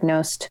are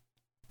diagnosed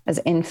as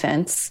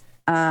infants.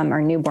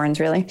 or newborns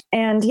really.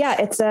 And yeah,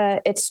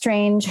 it's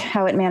strange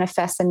how it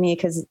manifests in me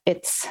because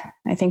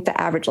I think the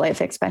average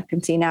life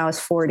expectancy now is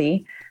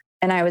 40,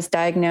 and I was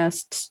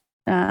diagnosed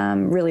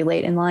really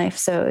late in life.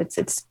 So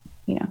it's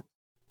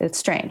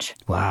strange.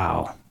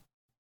 Wow,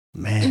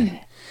 man.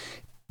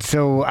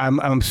 So I'm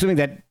assuming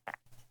that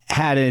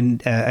had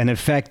an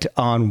effect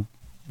on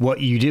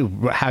what you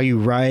do, how you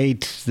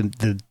write,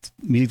 the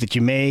music that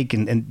you make,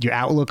 and your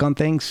outlook on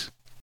things.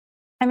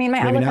 I mean, my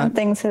outlook on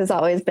things has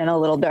always been a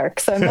little dark,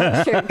 so I'm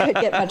not sure it could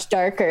get much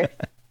darker.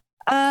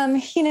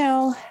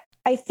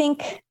 I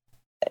think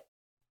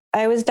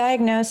I was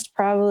diagnosed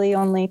probably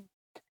only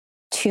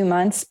 2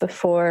 months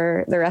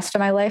before the rest of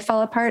my life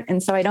fell apart.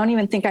 And so I don't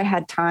even think I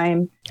had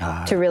time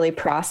to really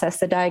process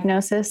the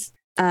diagnosis.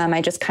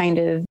 I just kind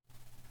of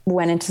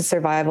went into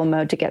survival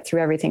mode to get through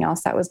everything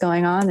else that was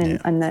going on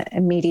and the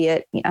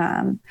immediate,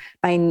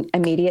 my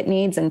immediate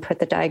needs, and put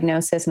the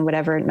diagnosis and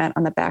whatever it meant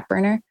on the back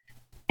burner.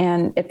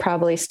 And it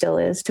probably still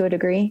is to a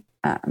degree,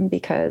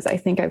 because I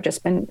think I've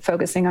just been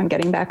focusing on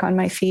getting back on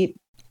my feet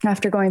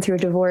after going through a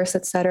divorce,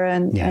 et cetera,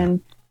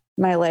 and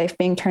my life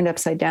being turned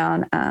upside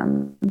down.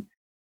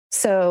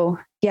 So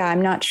yeah,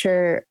 I'm not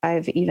sure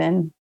I've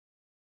even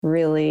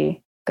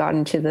really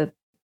gotten to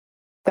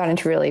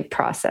really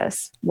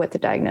process what the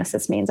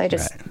diagnosis means. I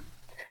just,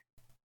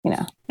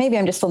 maybe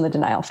I'm just still in the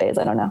denial phase.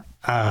 I don't know.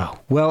 Oh,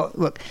 well,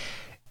 look,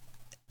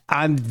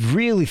 I'm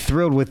really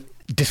thrilled with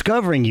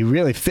discovering you,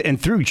 really, and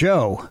through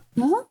Joe.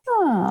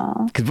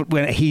 Because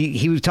when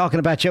he was talking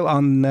about Joe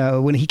on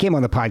when he came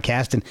on the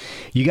podcast, and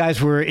you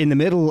guys were in the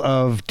middle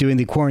of doing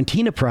the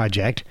Quarantina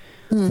project,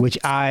 which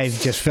I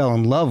just fell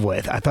in love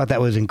with. I thought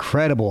that was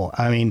incredible.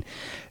 I mean,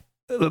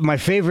 my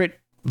favorite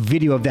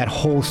video of that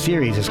whole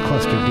series is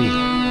Cluster B.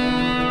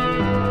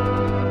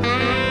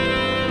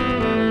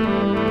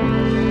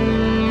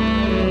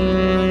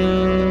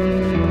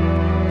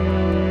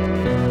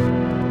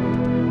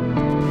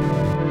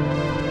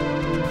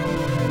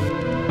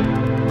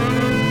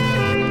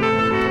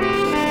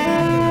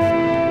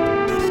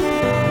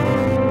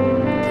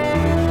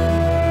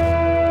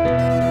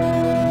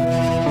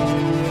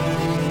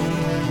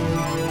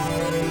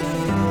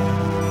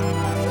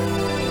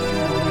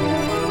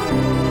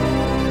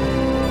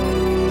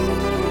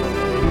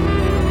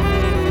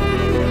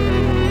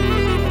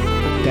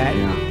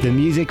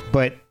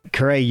 But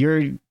Corey,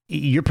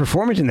 your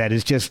performance in that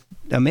is just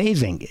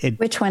amazing.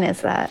 Which one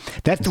is that?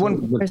 That's the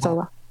one. There's a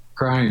lot.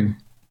 Crying.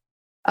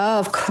 Oh,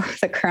 of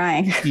course, the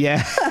crying.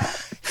 Yeah,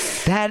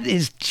 that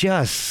is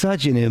just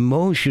such an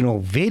emotional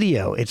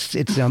video.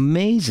 It's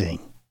amazing.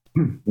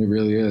 It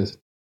really is.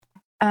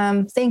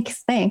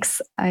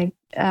 Thanks. I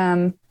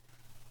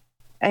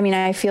mean,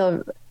 I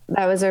feel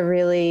that was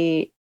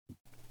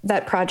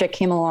that project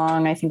came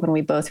along, I think, when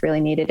we both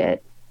really needed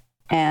it.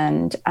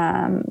 And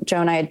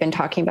Joe and I had been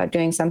talking about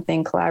doing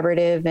something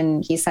collaborative,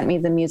 and he sent me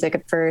the music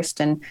at first,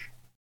 and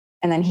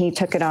then he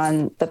took it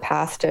on the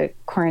path to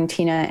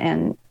Quarantina,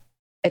 and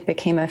it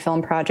became a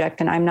film project.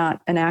 And I'm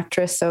not an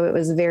actress, so it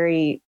was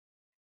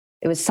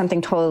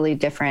something totally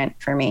different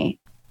for me.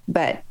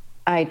 But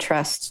I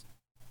trust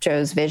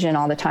Joe's vision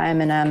all the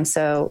time, and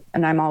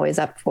I'm always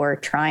up for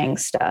trying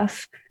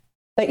stuff.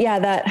 But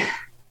yeah,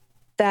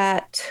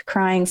 that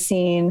crying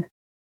scene,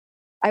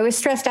 I was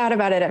stressed out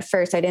about it at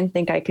first. I didn't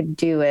think I could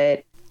do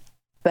it,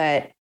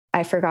 but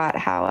I forgot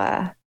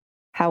how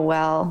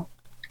well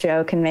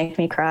Joe can make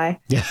me cry.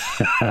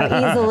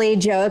 How easily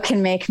Joe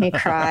can make me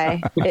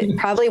cry.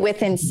 Probably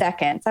within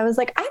seconds. I was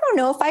like, I don't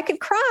know if I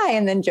could cry.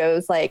 And then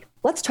Joe's like,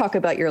 let's talk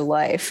about your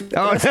life.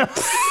 Oh, no.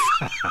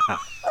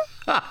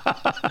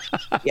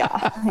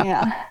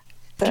 Yeah.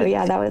 So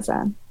yeah, that was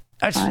fun.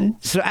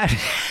 So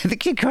the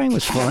kid crying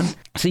was fun.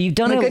 So you've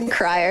done a good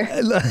crier.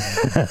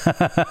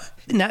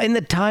 Now, in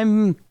the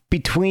time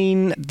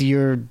between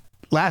your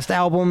last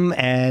album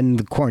and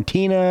the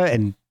Quarantina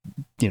and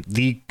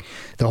the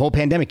whole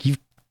pandemic, you've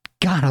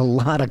got a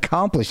lot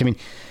accomplished. I mean,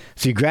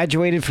 so you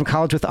graduated from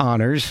college with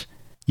honors.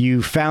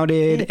 You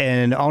founded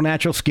an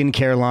all-natural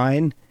skincare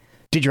line,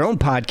 did your own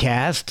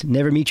podcast,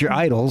 Never Meet Your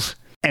Idols.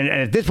 And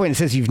at this point, it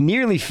says you've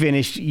nearly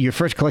finished your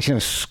first collection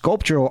of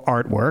sculptural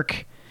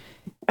artwork.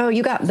 Oh,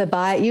 you got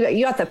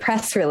you got the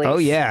press release. Oh,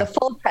 yeah. The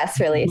full press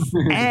release.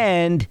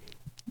 And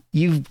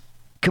you've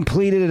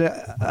completed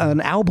an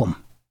album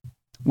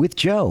with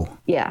Joe.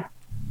 Yeah.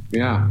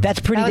 Yeah. That's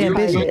pretty damn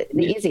busy.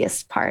 The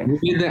easiest part. We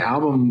did the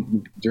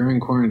album during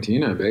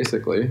Quarantina,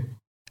 basically.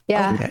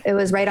 Yeah. Okay. It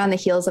was right on the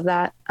heels of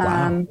that.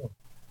 Wow.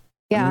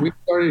 Yeah. We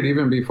started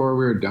even before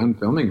we were done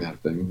filming that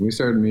thing. We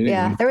started meeting.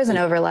 Yeah, there was an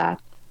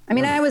overlap. I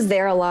mean, I was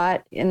there a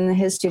lot in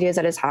his studios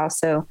at his house.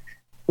 So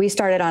we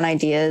started on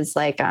ideas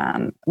like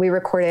we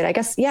recorded, I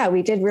guess,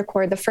 we did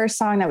record the first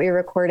song that we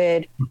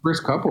recorded. The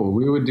first couple,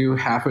 we would do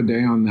half a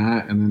day on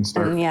that and then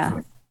start.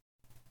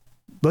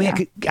 Well,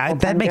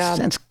 that makes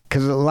sense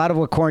because a lot of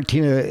what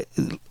Quarantina,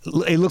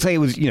 it looks like it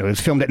was, it was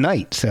filmed at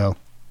night. So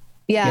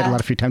you had a lot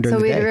of free time during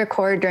the day. So we'd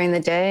record during the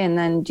day and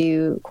then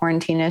do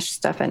Quarantina-ish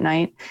stuff at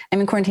night. I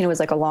mean, Quarantina was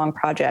like a long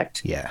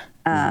project. Yeah.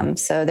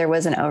 So there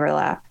was an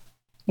overlap.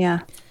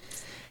 Yeah.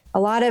 a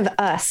lot of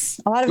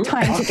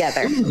time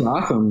together. It was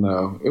awesome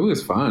though. It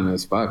was fun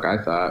as fuck. I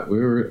thought we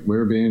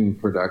were being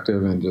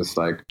productive and just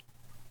like.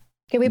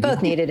 Yeah, we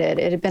both needed it.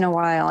 It had been a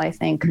while, I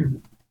think.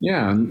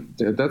 Yeah,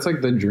 that's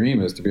like the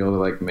dream, is to be able to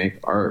like make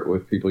art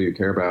with people you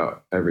care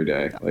about every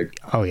day. Like,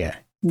 oh yeah,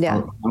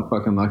 how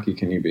fucking lucky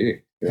can you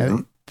be? You know?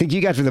 I think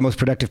you guys were the most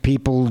productive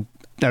people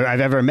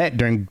I've ever met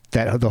during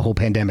the whole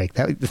pandemic.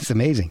 That's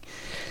amazing.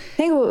 I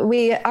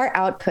think our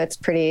output's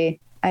pretty.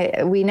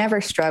 We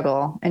never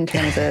struggle in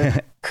terms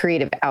of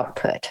creative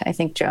output. I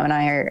think Joe and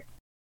I are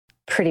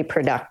pretty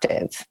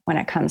productive when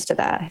it comes to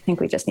that. I think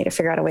we just need to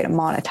figure out a way to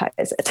monetize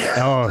it.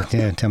 Oh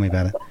yeah, tell me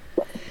about it.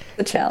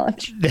 The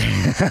challenge.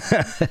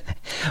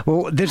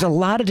 Well, there's a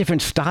lot of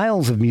different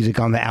styles of music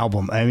on the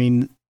album. I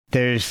mean,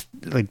 I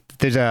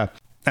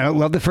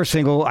love the first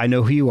single, I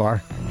Know Who You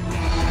Are.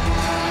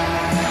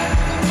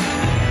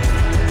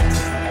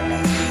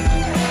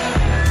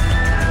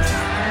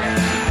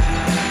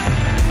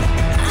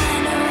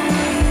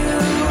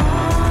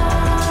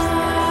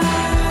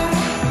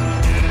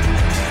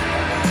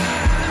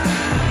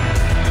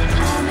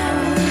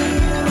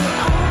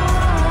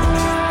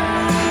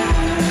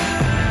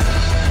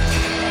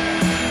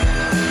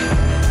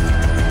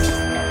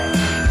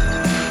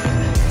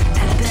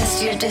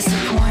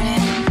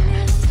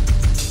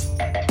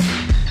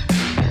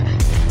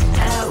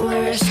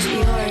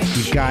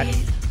 Got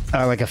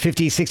like a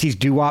 50s, 60s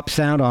doo-wop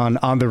sound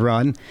on The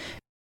Run.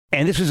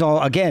 And this was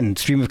all, again,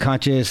 stream of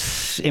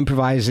conscious,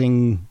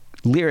 improvising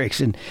lyrics.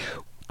 And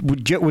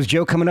was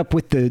Joe coming up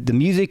with the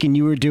music and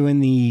you were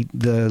doing the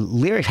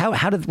lyrics?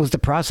 How was the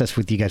process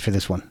with you guys for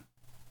this one?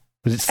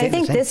 Was it? I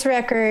think this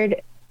record,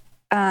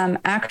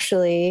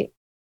 actually,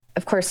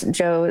 of course,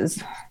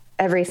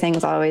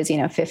 everything's always,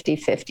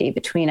 50-50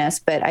 between us.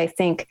 But I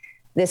think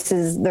this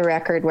is the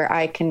record where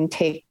I can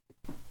take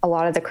a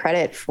lot of the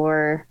credit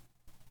for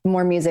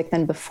more music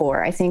than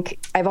before. I think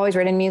I've always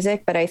written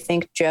music, but I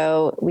think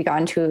Joe, we got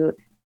into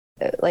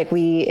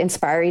we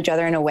inspire each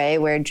other in a way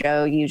where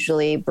Joe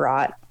usually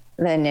brought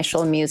the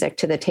initial music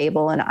to the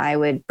table and I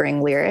would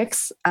bring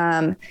lyrics.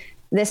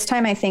 This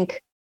time, I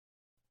think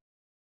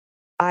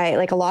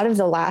a lot of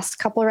the last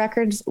couple of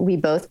records, we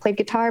both played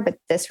guitar, but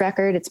this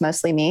record, it's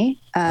mostly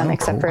me,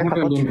 except for a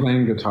couple. I've been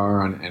playing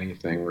guitar on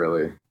anything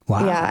really.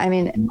 Wow. Yeah. I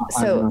mean,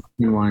 I've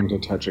been wanting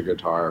to touch a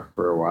guitar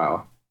for a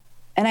while.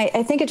 And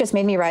I think it just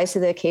made me rise to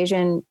the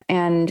occasion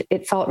and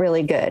it felt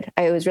really good.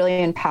 It was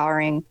really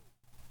empowering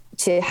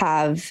to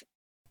have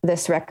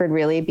this record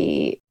really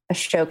be a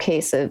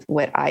showcase of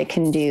what I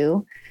can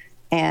do.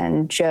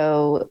 And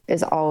Joe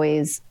is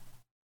always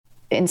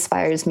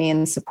inspires me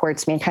and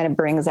supports me and kind of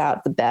brings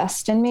out the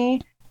best in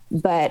me.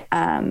 But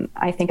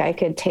I think I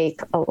could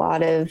take a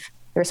lot of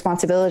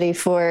responsibility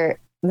for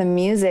the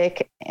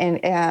music and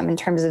in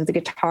terms of the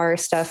guitar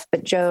stuff.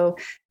 But Joe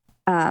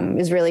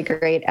is really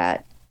great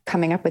at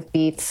coming up with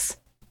beats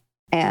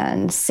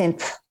and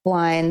synth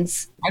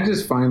lines. I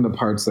just find the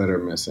parts that are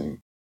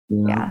missing.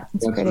 Yeah,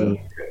 that's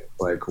really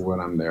like what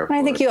I'm there for.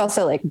 I think you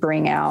also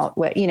bring out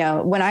what,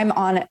 when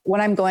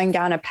I'm going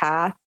down a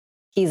path,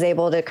 he's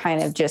able to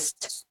kind of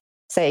just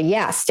say,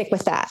 yeah, stick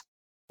with that,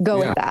 go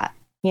with that,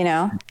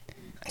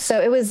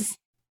 So it was,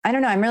 I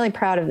don't know. I'm really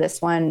proud of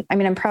this one. I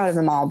mean, I'm proud of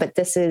them all, but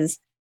this is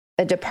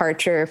a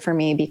departure for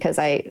me because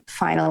I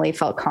finally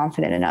felt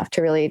confident enough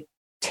to really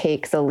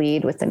take the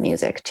lead with the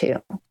music too.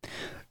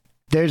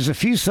 There's a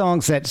few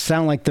songs that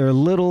sound like they're a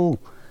little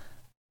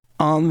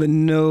on the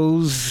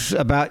nose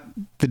about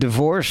the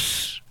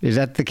divorce. Is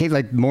that the case?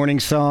 Like Morning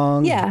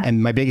Song? Yeah.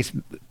 And My Biggest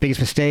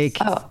Mistake?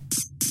 Oh.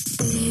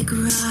 Big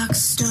rock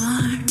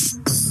star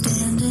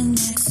standing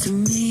next to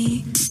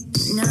me.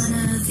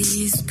 None of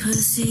these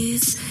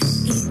pussies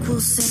equal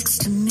sex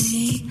to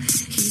me.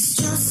 He's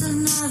just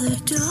another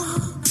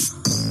dog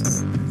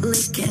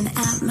licking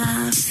at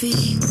my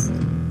feet.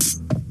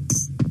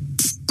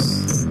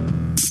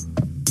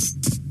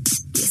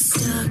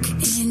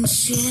 In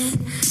shit,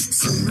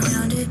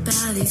 surrounded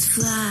by these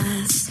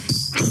flies.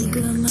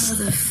 Eager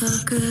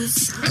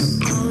motherfuckers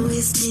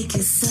always take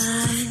his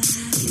side.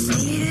 You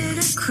needed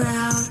a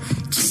crowd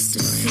just to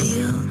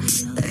feel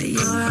that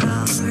you're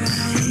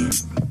alright.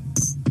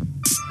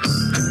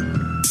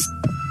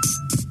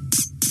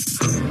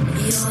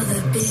 You're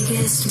the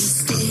biggest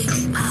mistake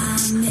I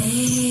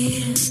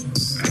made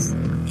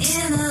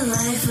in a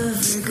life of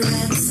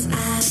regrets,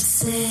 I'd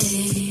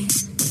say.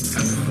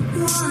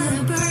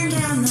 Wanna burn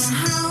down the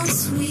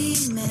house we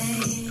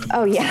made.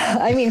 Oh yeah,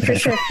 I mean for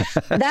sure.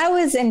 That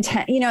was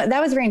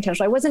that was very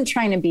intentional. I wasn't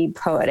trying to be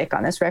poetic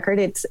on this record.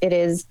 It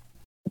is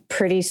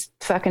pretty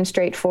fucking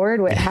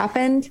straightforward what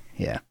happened.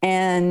 Yeah.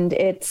 And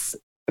it's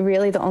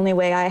really the only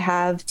way I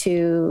have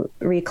to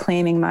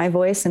reclaiming my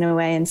voice in a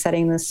way and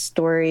setting the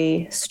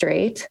story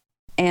straight.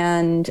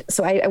 And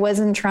so I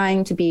wasn't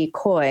trying to be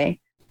coy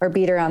or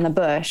beat around the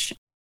bush.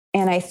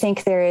 And I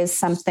think there is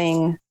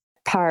something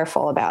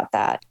powerful about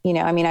that.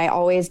 I mean, I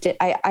always did.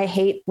 I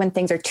hate when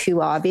things are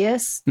too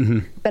obvious,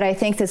 but I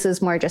think this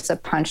is more just a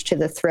punch to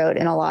the throat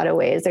in a lot of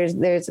ways.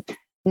 There's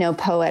no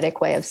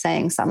poetic way of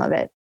saying some of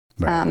it.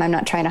 Right. I'm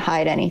not trying to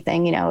hide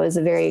anything. It was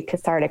a very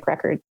cathartic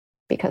record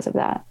because of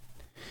that.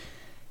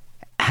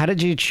 How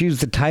did you choose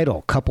the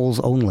title, Couples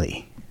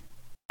Only?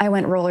 I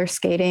went roller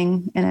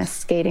skating in a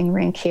skating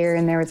rink here,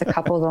 and there was a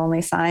couples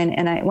only sign.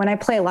 And when I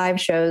play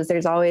live shows,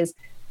 there's always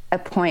a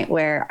point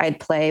where I'd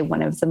play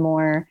one of the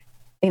more,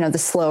 the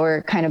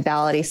slower kind of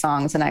ballady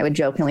songs. And I would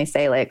jokingly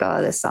say like,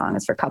 oh, this song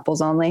is for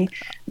couples only.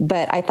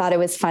 But I thought it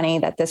was funny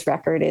that this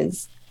record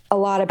is a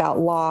lot about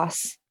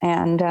loss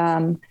and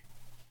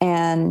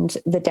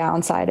the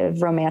downside of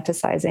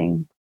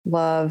romanticizing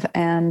love.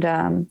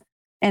 And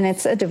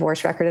it's a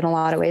divorce record in a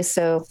lot of ways.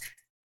 So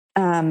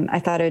I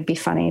thought it would be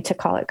funny to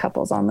call it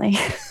Couples Only.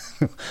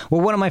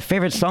 Well, one of my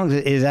favorite songs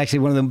is actually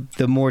one of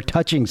the more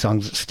touching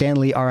songs,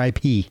 Stanley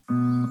R.I.P.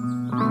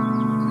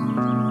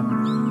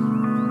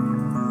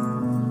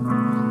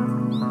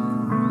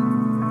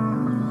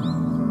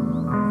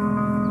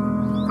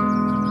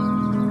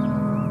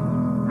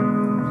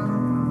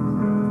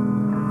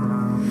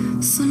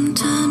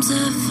 Sometimes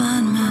I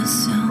find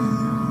myself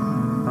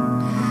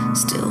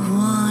still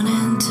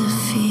wanting to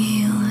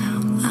feel how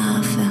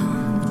I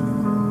felt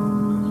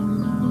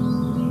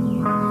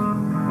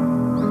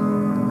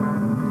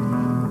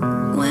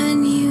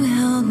when you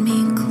held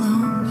me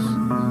close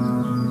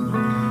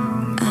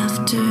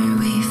after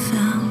we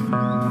found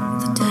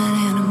the dead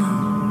animal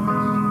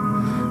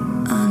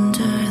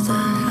under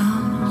the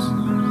house.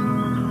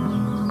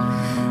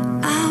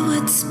 I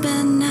would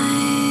spend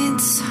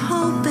nights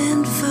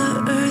hoping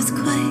for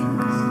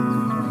earthquakes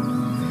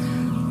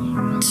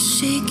to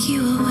shake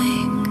you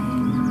awake.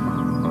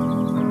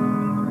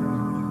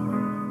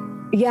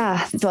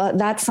 Yeah,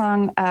 that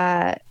song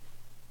I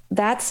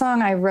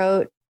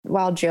wrote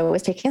while Joe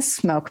was taking a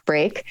smoke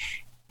break,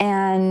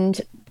 and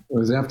It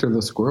was after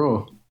the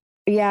squirrel.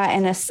 yeah,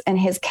 and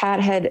his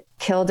cat had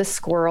killed a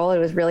squirrel. It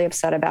was really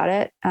upset about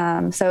it.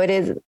 So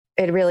it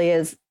really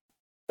is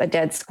a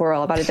dead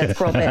squirrel, but it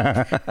brought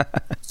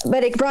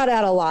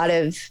out a lot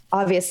of,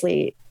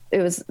 obviously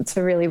it's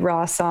a really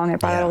raw song. It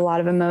brought out a lot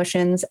of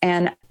emotions,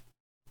 and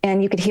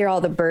you could hear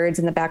all the birds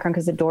in the background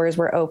because the doors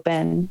were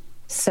open.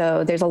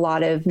 So there's a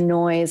lot of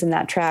noise in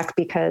that track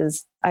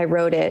because I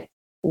wrote it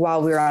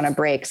while we were on a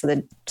break. So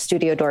the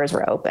studio doors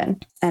were open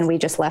and we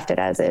just left it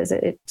as is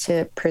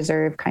to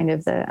preserve kind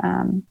of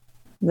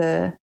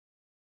the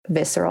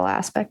visceral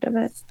aspect of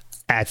it.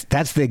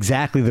 That's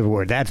exactly the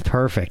word. That's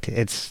perfect.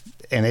 It's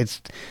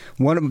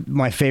one of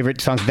my favorite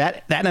songs.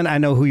 That and I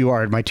Know Who You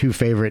Are, my two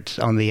favorites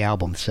on the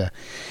album. So,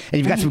 and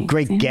you've got some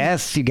great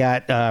guests. You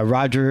got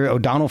Roger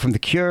O'Donnell from The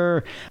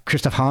Cure,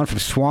 Christoph Hahn from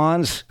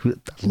Swans, who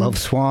love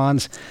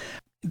Swans.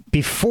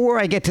 Before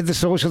I get to the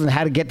socials and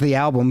how to get to the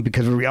album,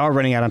 because we are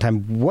running out on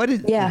time, what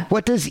does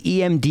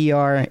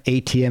EMDR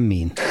ATM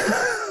mean?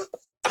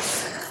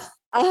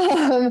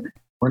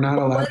 We're not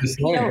allowed to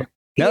say it.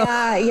 No?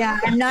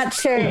 Yeah. I'm not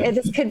sure.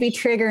 This could be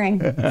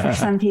triggering for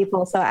some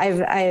people. So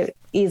I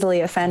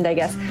easily offend, I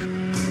guess.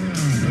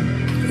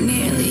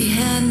 Nearly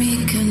had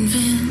me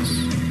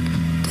convinced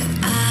that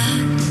I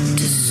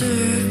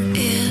deserve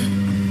it.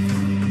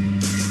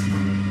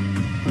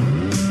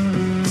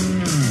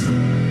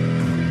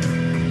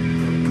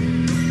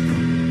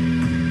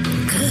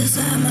 'Cause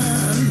I'm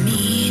a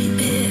mean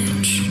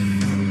bitch.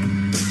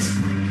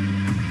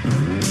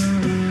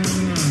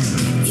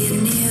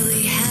 You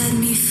nearly had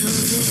me for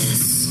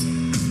this.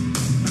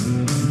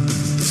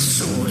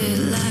 Sold it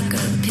like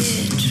a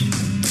pitch.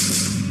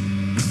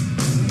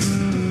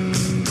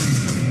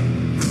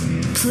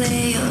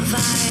 Play a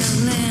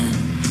violin.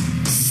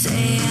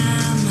 Say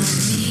I'm a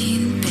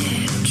mean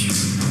bitch.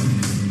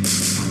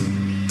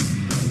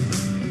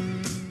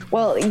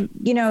 Well,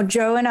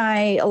 Joe and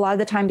I, a lot of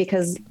the time,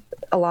 because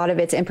a lot of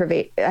it's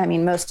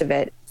most of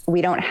it,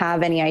 we don't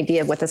have any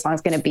idea of what the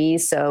song's going to be.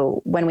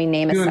 So when we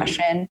name a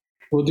session,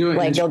 we'll do it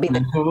like it'll be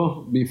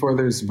before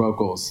there's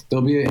vocals.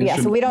 There'll be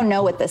so we don't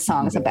know what this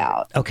song's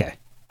about. Okay.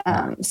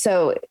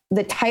 So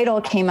the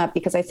title came up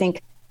because I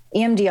think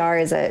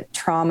EMDR is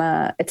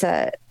it's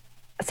a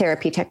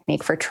therapy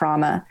technique for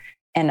trauma.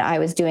 And I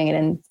was doing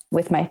it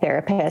with my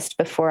therapist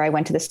before I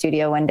went to the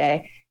studio one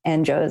day.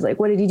 And Joe was like,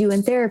 what did you do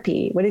in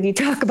therapy? What did you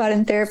talk about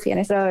in therapy? And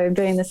I said, I'm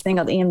doing this thing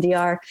called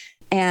EMDR.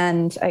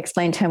 And I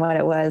explained to him what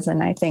it was.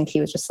 And I think he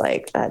was just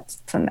like,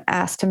 that's some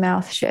ass to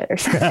mouth shit or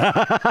something.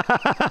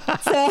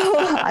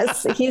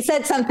 So he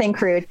said something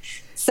crude.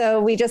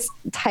 So we just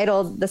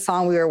titled the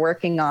song we were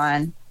working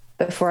on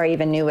before I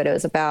even knew what it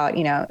was about,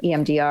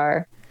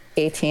 EMDR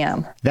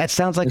ATM. That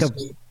sounds like a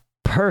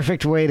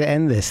perfect way to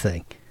end this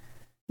thing.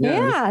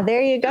 Yeah,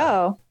 there you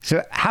go.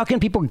 So how can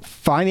people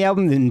find the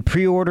album and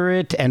pre-order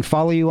it and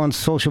follow you on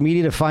social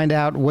media to find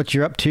out what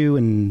you're up to?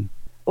 And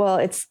well,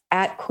 it's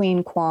at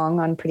Queen Kwong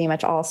on pretty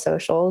much all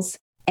socials.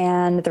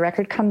 And the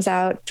record comes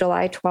out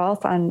July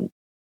 12th on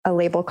a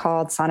label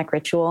called Sonic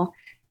Ritual.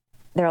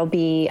 There'll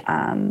be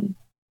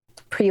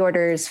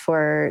pre-orders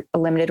for a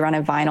limited run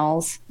of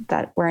vinyls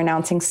that we're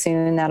announcing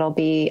soon. That'll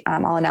be,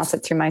 I'll announce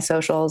it through my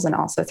socials and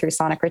also through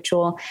Sonic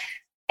Ritual.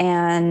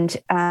 And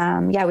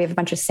we have a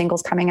bunch of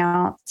singles coming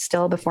out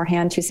still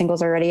beforehand. 2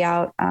 singles are already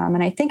out.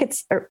 And I think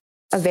it's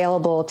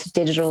available to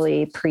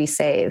digitally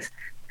pre-save.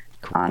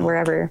 on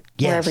wherever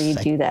you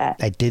do that.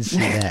 I did see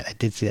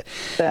that.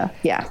 So,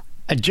 yeah.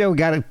 Joe,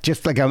 got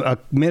just like a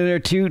minute or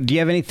two. Do you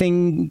have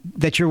anything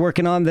that you're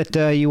working on that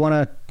you want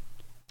to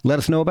let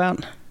us know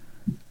about?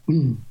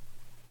 No?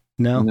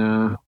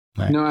 No.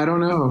 Right. No, I don't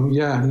know.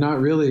 Yeah, not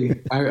really.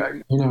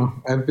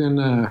 I've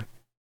been...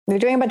 You're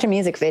doing a bunch of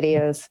music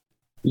videos.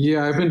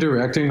 Yeah, I've been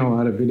directing a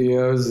lot of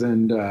videos,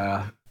 and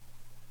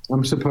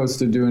I'm supposed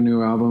to do a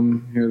new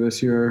album here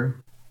this year.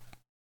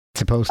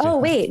 Oh,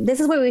 wait, this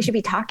is what we should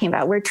be talking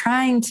about. We're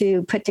trying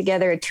to put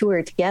together a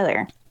tour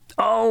together.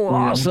 Oh,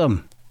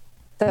 awesome.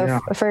 So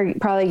for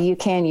probably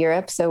UK and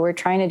Europe. So we're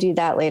trying to do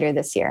that later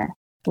this year.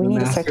 We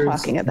need to start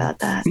talking about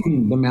that.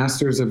 The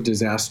Masters of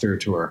Disaster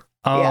Tour.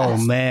 Oh,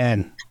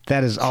 man.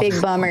 That is awesome.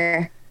 Big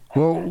bummer.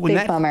 Well, when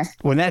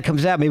that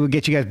comes out, maybe we'll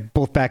get you guys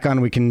both back on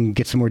and we can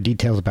get some more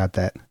details about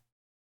that.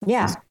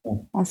 Yeah.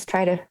 We'll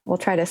try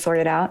to sort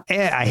it out.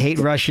 Yeah, I hate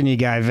rushing you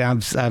guys.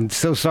 I'm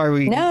so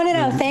sorry.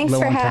 No.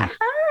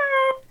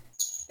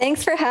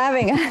 Thanks for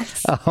having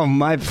us. Oh,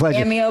 my pleasure.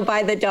 Cameo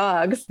by the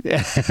dogs.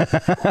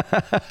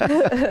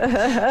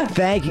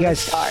 Thank you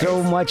guys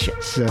so much.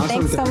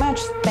 Thanks so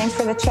much. Thanks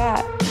for the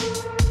chat.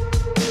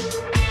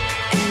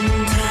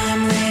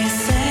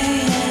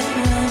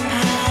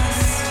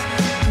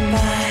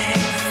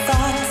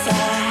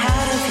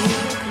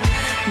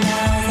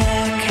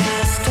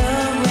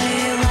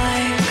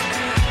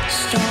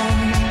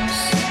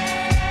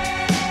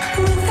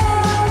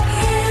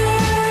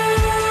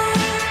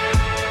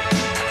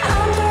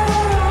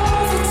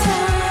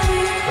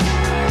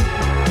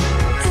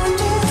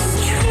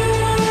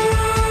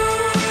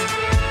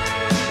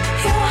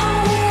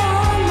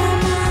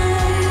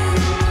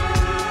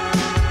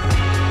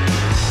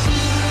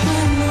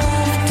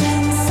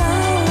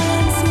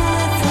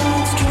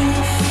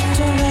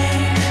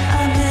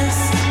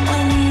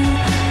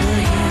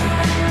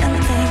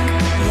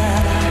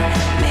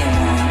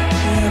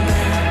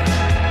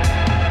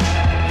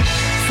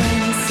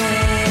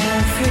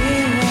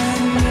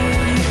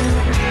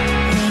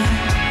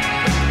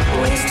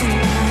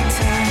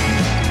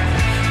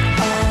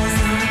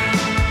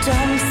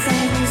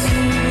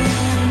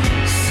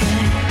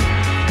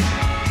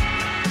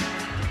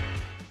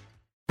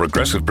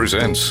 Progressive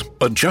presents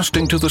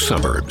Adjusting to the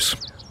Suburbs.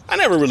 I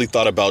never really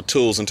thought about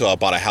tools until I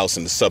bought a house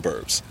in the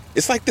suburbs.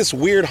 It's like this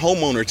weird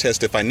homeowner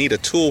test if I need a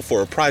tool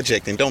for a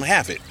project and don't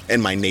have it.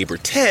 And my neighbor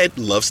Ted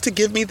loves to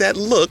give me that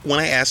look when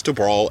I ask to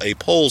borrow a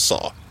pole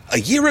saw. A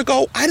year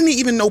ago, I didn't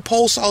even know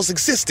pole saws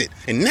existed.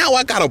 And now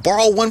I gotta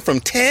borrow one from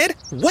Ted?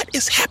 What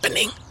is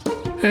happening?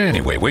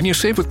 Anyway, when you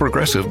save with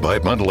Progressive by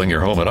bundling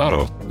your home and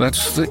auto,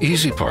 that's the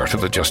easy part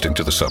of adjusting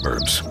to the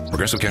suburbs.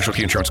 Progressive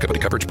Casualty Insurance Company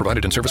coverage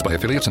provided in service by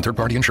affiliates and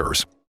third-party insurers.